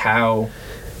just how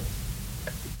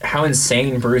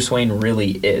insane Bruce Wayne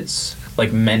really is,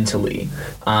 like mentally.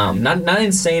 Not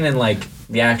insane in like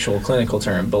the actual clinical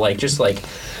term, but like just like,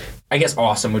 I guess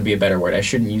awesome would be a better word. I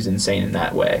shouldn't use insane in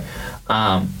that way.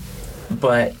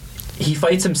 But he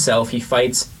fights himself. He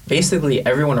fights basically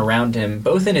everyone around him,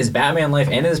 both in his Batman life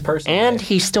and in his personal life. And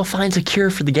he still finds a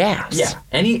cure for the gas. Yeah,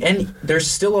 and there's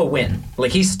still a win.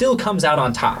 Like, he still comes out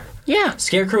on top. Yeah.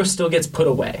 Scarecrow still gets put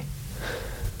away.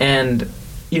 And,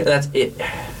 that's it.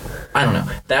 I don't know.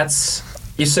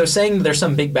 So saying there's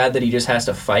some big bad that he just has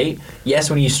to fight,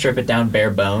 yes, when you strip it down bare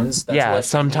bones.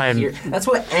 That's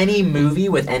what any movie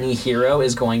with any hero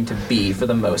is going to be for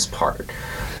the most part.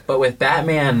 But with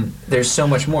Batman, there's so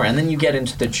much more. And then you get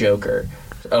into the Joker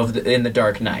in The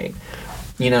Dark Knight.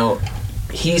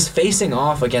 He's facing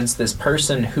off against this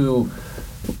person who,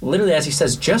 literally, as he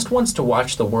says, just wants to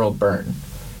watch the world burn.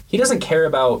 He doesn't care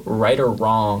about right or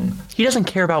wrong. He doesn't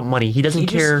care about money. He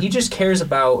just cares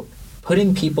about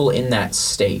putting people in that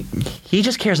state. He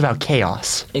just cares about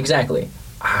chaos. Exactly.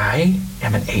 I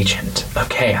am an agent of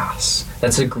chaos.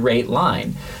 That's a great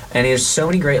line. And there's so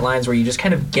many great lines where you just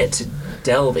kind of get to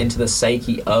delve into the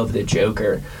psyche of the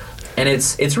Joker. And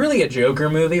it's really a Joker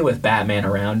movie with Batman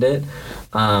around it.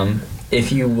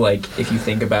 If you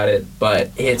think about it,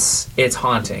 but it's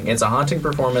haunting. It's a haunting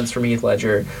performance from Heath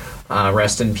Ledger.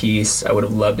 Rest in peace. I would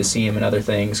have loved to see him in other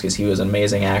things because he was an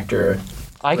amazing actor.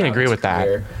 I can agree with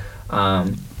that.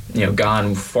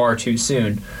 Gone far too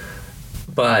soon.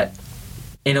 But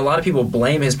a lot of people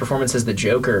blame his performance as the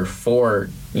Joker for,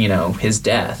 his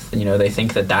death. They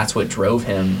think that that's what drove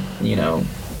him,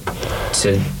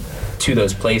 to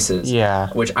those places. Yeah.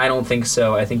 Which I don't think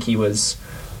so. I think he was,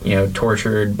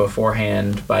 tortured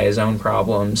beforehand by his own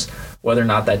problems. Whether or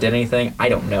not that did anything, I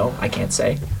don't know. I can't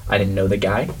say. I didn't know the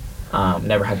guy.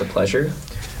 Never had the pleasure.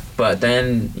 But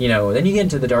then, then you get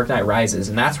into The Dark Knight Rises,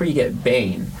 and that's where you get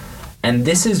Bane. And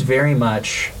this is very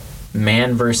much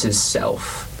man versus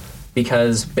self.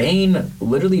 Because Bane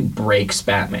literally breaks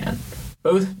Batman.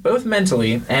 Both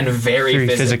mentally and very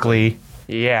physically.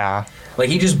 Yeah. Like,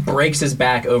 he just breaks his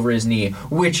back over his knee,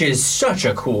 which is such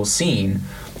a cool scene.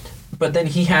 But then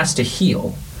he has to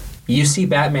heal. You see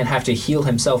Batman have to heal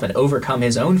himself and overcome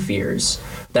his own fears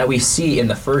that we see in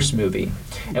the first movie.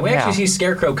 And we actually see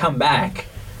Scarecrow come back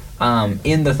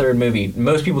in the third movie.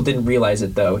 Most people didn't realize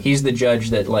it, though. He's the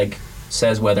judge that, like,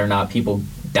 says whether or not people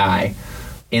die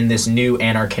in this new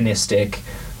anarchistic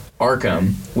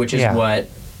Arkham, which is what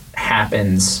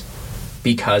happens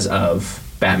because of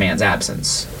Batman's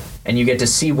absence. And you get to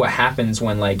see what happens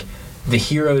when, like, the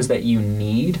heroes that you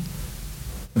need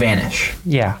vanish.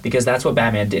 Yeah. Because that's what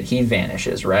Batman did. He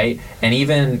vanishes, right? And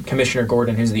even Commissioner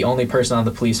Gordon, who's the only person on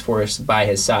the police force by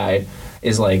his side,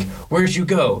 is like, where'd you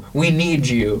go? We need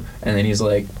you. And then he's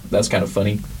like, that's kind of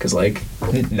funny, because, like,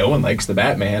 no one likes the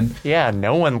Batman. Yeah,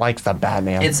 no one likes the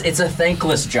Batman. It's a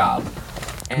thankless job.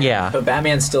 But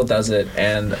Batman still does it,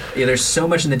 and there's so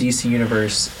much in the DC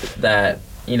universe that,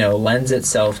 lends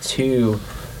itself to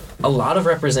a lot of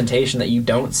representation that you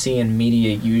don't see in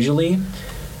media usually.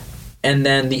 And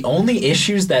then the only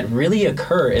issues that really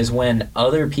occur is when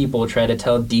other people try to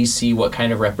tell DC what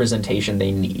kind of representation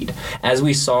they need. As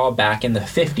we saw back in the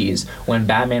 50s when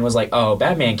Batman was like, oh,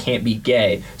 Batman can't be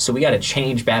gay, so we got to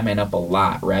change Batman up a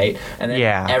lot, right? And then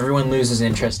everyone loses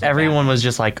interest in Everyone Batman. was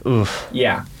just like, oof.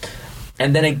 Yeah.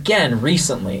 And then again,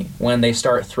 recently, when they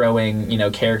start throwing,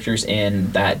 characters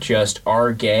in that just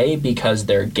are gay because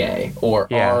they're gay, or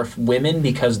are women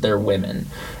because they're women,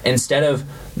 instead of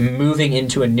moving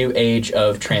into a new age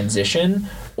of transition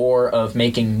or of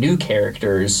making new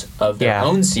characters of their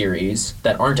own series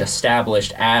that aren't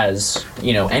established as,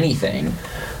 anything,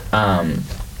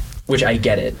 which I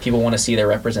get it. People want to see their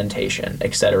representation,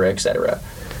 et cetera, et cetera.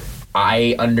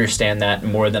 I understand that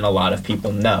more than a lot of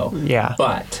people know. Yeah.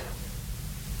 But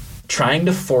trying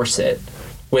to force it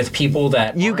with people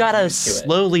that you gotta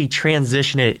slowly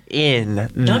transition it in.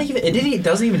 It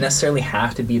doesn't even necessarily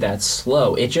have to be that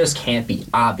slow. It just can't be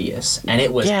obvious, and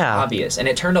it was obvious, and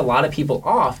it turned a lot of people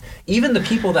off. Even the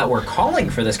people that were calling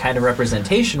for this kind of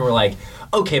representation were like,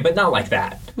 okay, but not like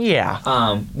that. Yeah.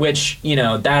 Which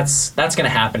that's gonna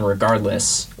happen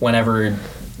regardless whenever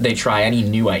they try any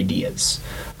new ideas.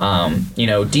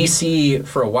 DC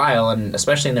for a while, and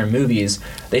especially in their movies,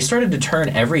 they started to turn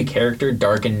every character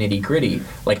dark and nitty gritty,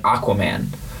 like Aquaman,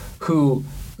 who,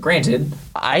 granted,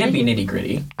 can be nitty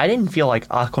gritty. I didn't feel like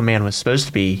Aquaman was supposed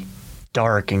to be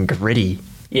dark and gritty.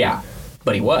 Yeah,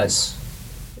 but he was.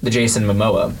 The Jason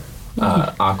Momoa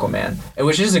Aquaman,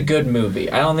 which is a good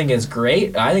movie. I don't think it's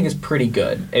great. I think it's pretty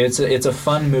good. It's a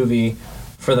fun movie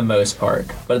for the most part.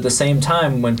 But at the same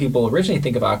time, when people originally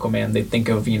think of Aquaman, they think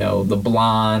of, the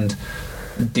blonde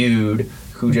dude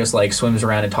who just, like, swims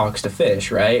around and talks to fish,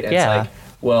 right? And it's like,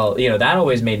 well, that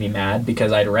always made me mad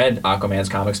because I'd read Aquaman's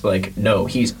comics, but, like, no,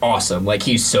 he's awesome. Like,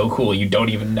 he's so cool, you don't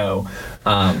even know.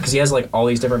 Because he has, like, all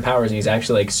these different powers, and he's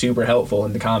actually, like, super helpful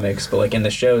in the comics. But, like, in the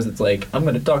shows, it's like, I'm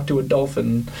going to talk to a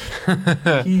dolphin.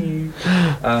 And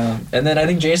then I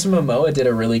think Jason Momoa did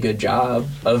a really good job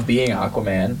of being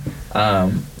Aquaman.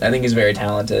 I think he's very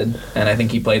talented, and I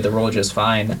think he played the role just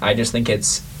fine. I just think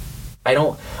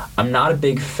I'm not a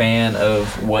big fan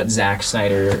of what Zack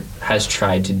Snyder has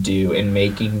tried to do in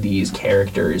making these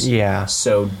characters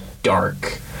so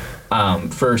dark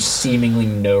for seemingly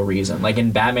no reason. Like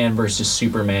in Batman versus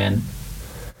Superman,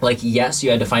 like, yes, you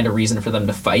had to find a reason for them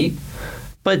to fight,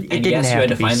 but it didn't have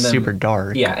to be super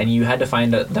dark. Yeah, and you had to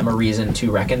find them a reason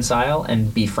to reconcile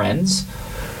and be friends,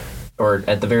 or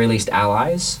at the very least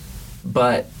allies.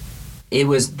 But it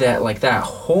was that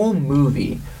whole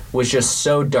movie was just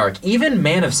so dark. Even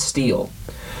Man of Steel.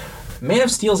 Man of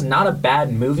Steel's not a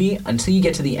bad movie until you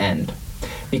get to the end.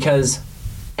 Because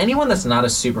anyone that's not a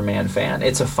Superman fan,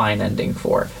 it's a fine ending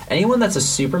for. Anyone that's a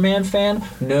Superman fan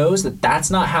knows that that's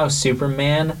not how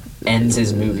Superman ends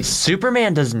his movie.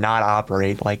 Superman does not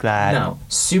operate like that. No.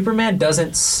 Superman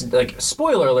doesn't, like,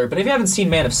 spoiler alert, but if you haven't seen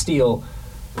Man of Steel,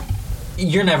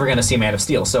 you're never going to see Man of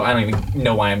Steel, so I don't even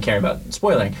know why I'm caring about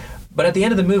spoiling. But at the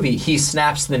end of the movie, he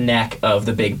snaps the neck of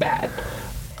the big bad.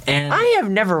 And I have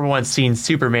never once seen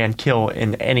Superman kill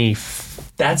in any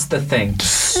that's the thing.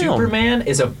 Superman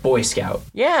is a Boy Scout.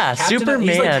 Yeah, Superman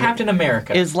he's like Captain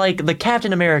America. Is like the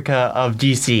Captain America of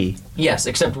DC. Yes,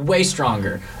 except way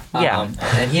stronger. Yeah.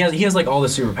 And he has like all the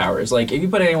superpowers. Like, if you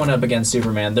put anyone up against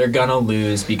Superman, they're gonna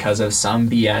lose because of some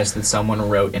BS that someone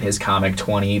wrote in his comic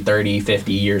 20, 30,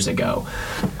 50 years ago.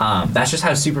 That's just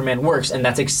how Superman works, and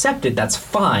that's accepted. That's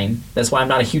fine. That's why I'm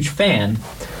not a huge fan.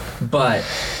 But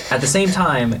at the same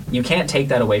time, you can't take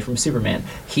that away from Superman.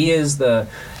 He is the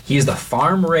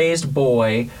farm-raised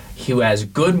boy who has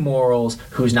good morals,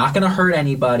 who's not gonna hurt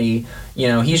anybody.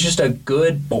 He's just a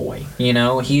good boy.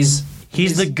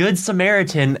 He's the good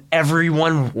Samaritan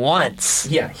everyone wants.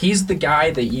 Yeah, he's the guy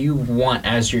that you want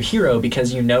as your hero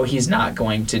because you know he's not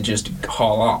going to just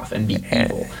haul off and be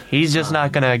evil. He's just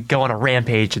not going to go on a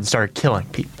rampage and start killing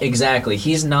people. Exactly.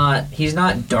 He's not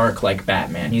dark like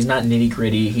Batman. He's not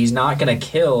nitty-gritty. He's not going to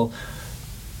kill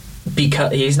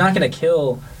because he's not going to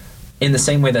kill in the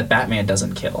same way that Batman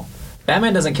doesn't kill.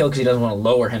 Batman doesn't kill because he doesn't want to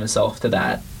lower himself to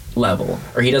that level,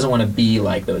 or he doesn't want to be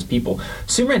like those people.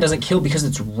 Superman doesn't kill because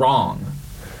it's wrong.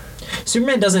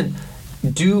 Superman doesn't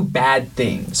do bad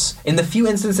things. In the few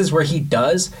instances where he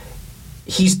does,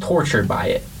 he's tortured by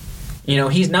it. You know,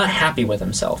 he's not happy with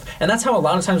himself. And that's how a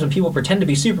lot of times when people pretend to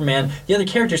be Superman, the other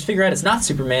characters figure out it's not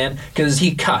Superman because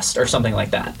he cussed or something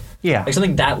like that. Yeah. Like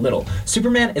something that little.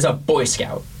 Superman is a Boy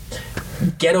Scout.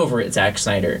 Get over it, Zack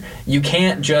Snyder. You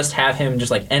can't just have him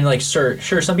just like, and like, sure,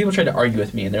 some people tried to argue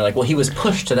with me and they're like, well, he was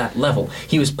pushed to that level.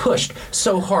 He was pushed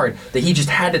so hard that he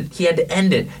had to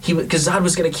end it. Because Zod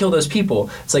was going to kill those people.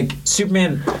 It's like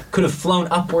Superman could have flown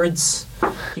upwards.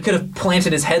 He could have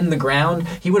planted his head in the ground.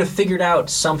 He would have figured out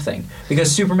something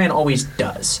because Superman always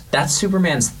does. That's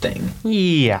Superman's thing.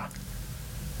 Yeah.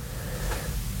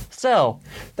 So,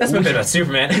 that's my bit about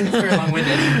Superman. It's very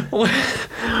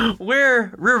long-winded. We're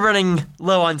running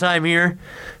low on time here.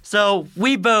 So,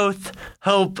 we both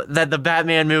hope that the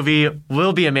Batman movie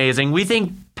will be amazing. We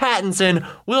think Pattinson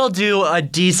will do a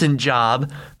decent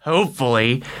job,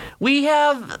 hopefully. We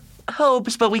have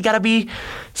hopes, but we gotta be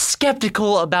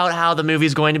skeptical about how the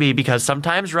movie's going to be because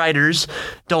sometimes writers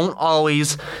don't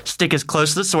always stick as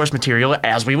close to the source material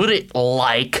as we would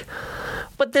like.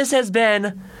 But this has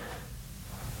been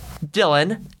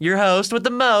Dylan, your host with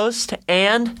the most,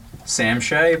 and Sam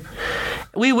Shipe.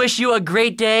 We wish you a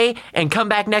great day and come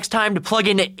back next time to plug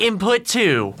into Input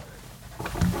 2.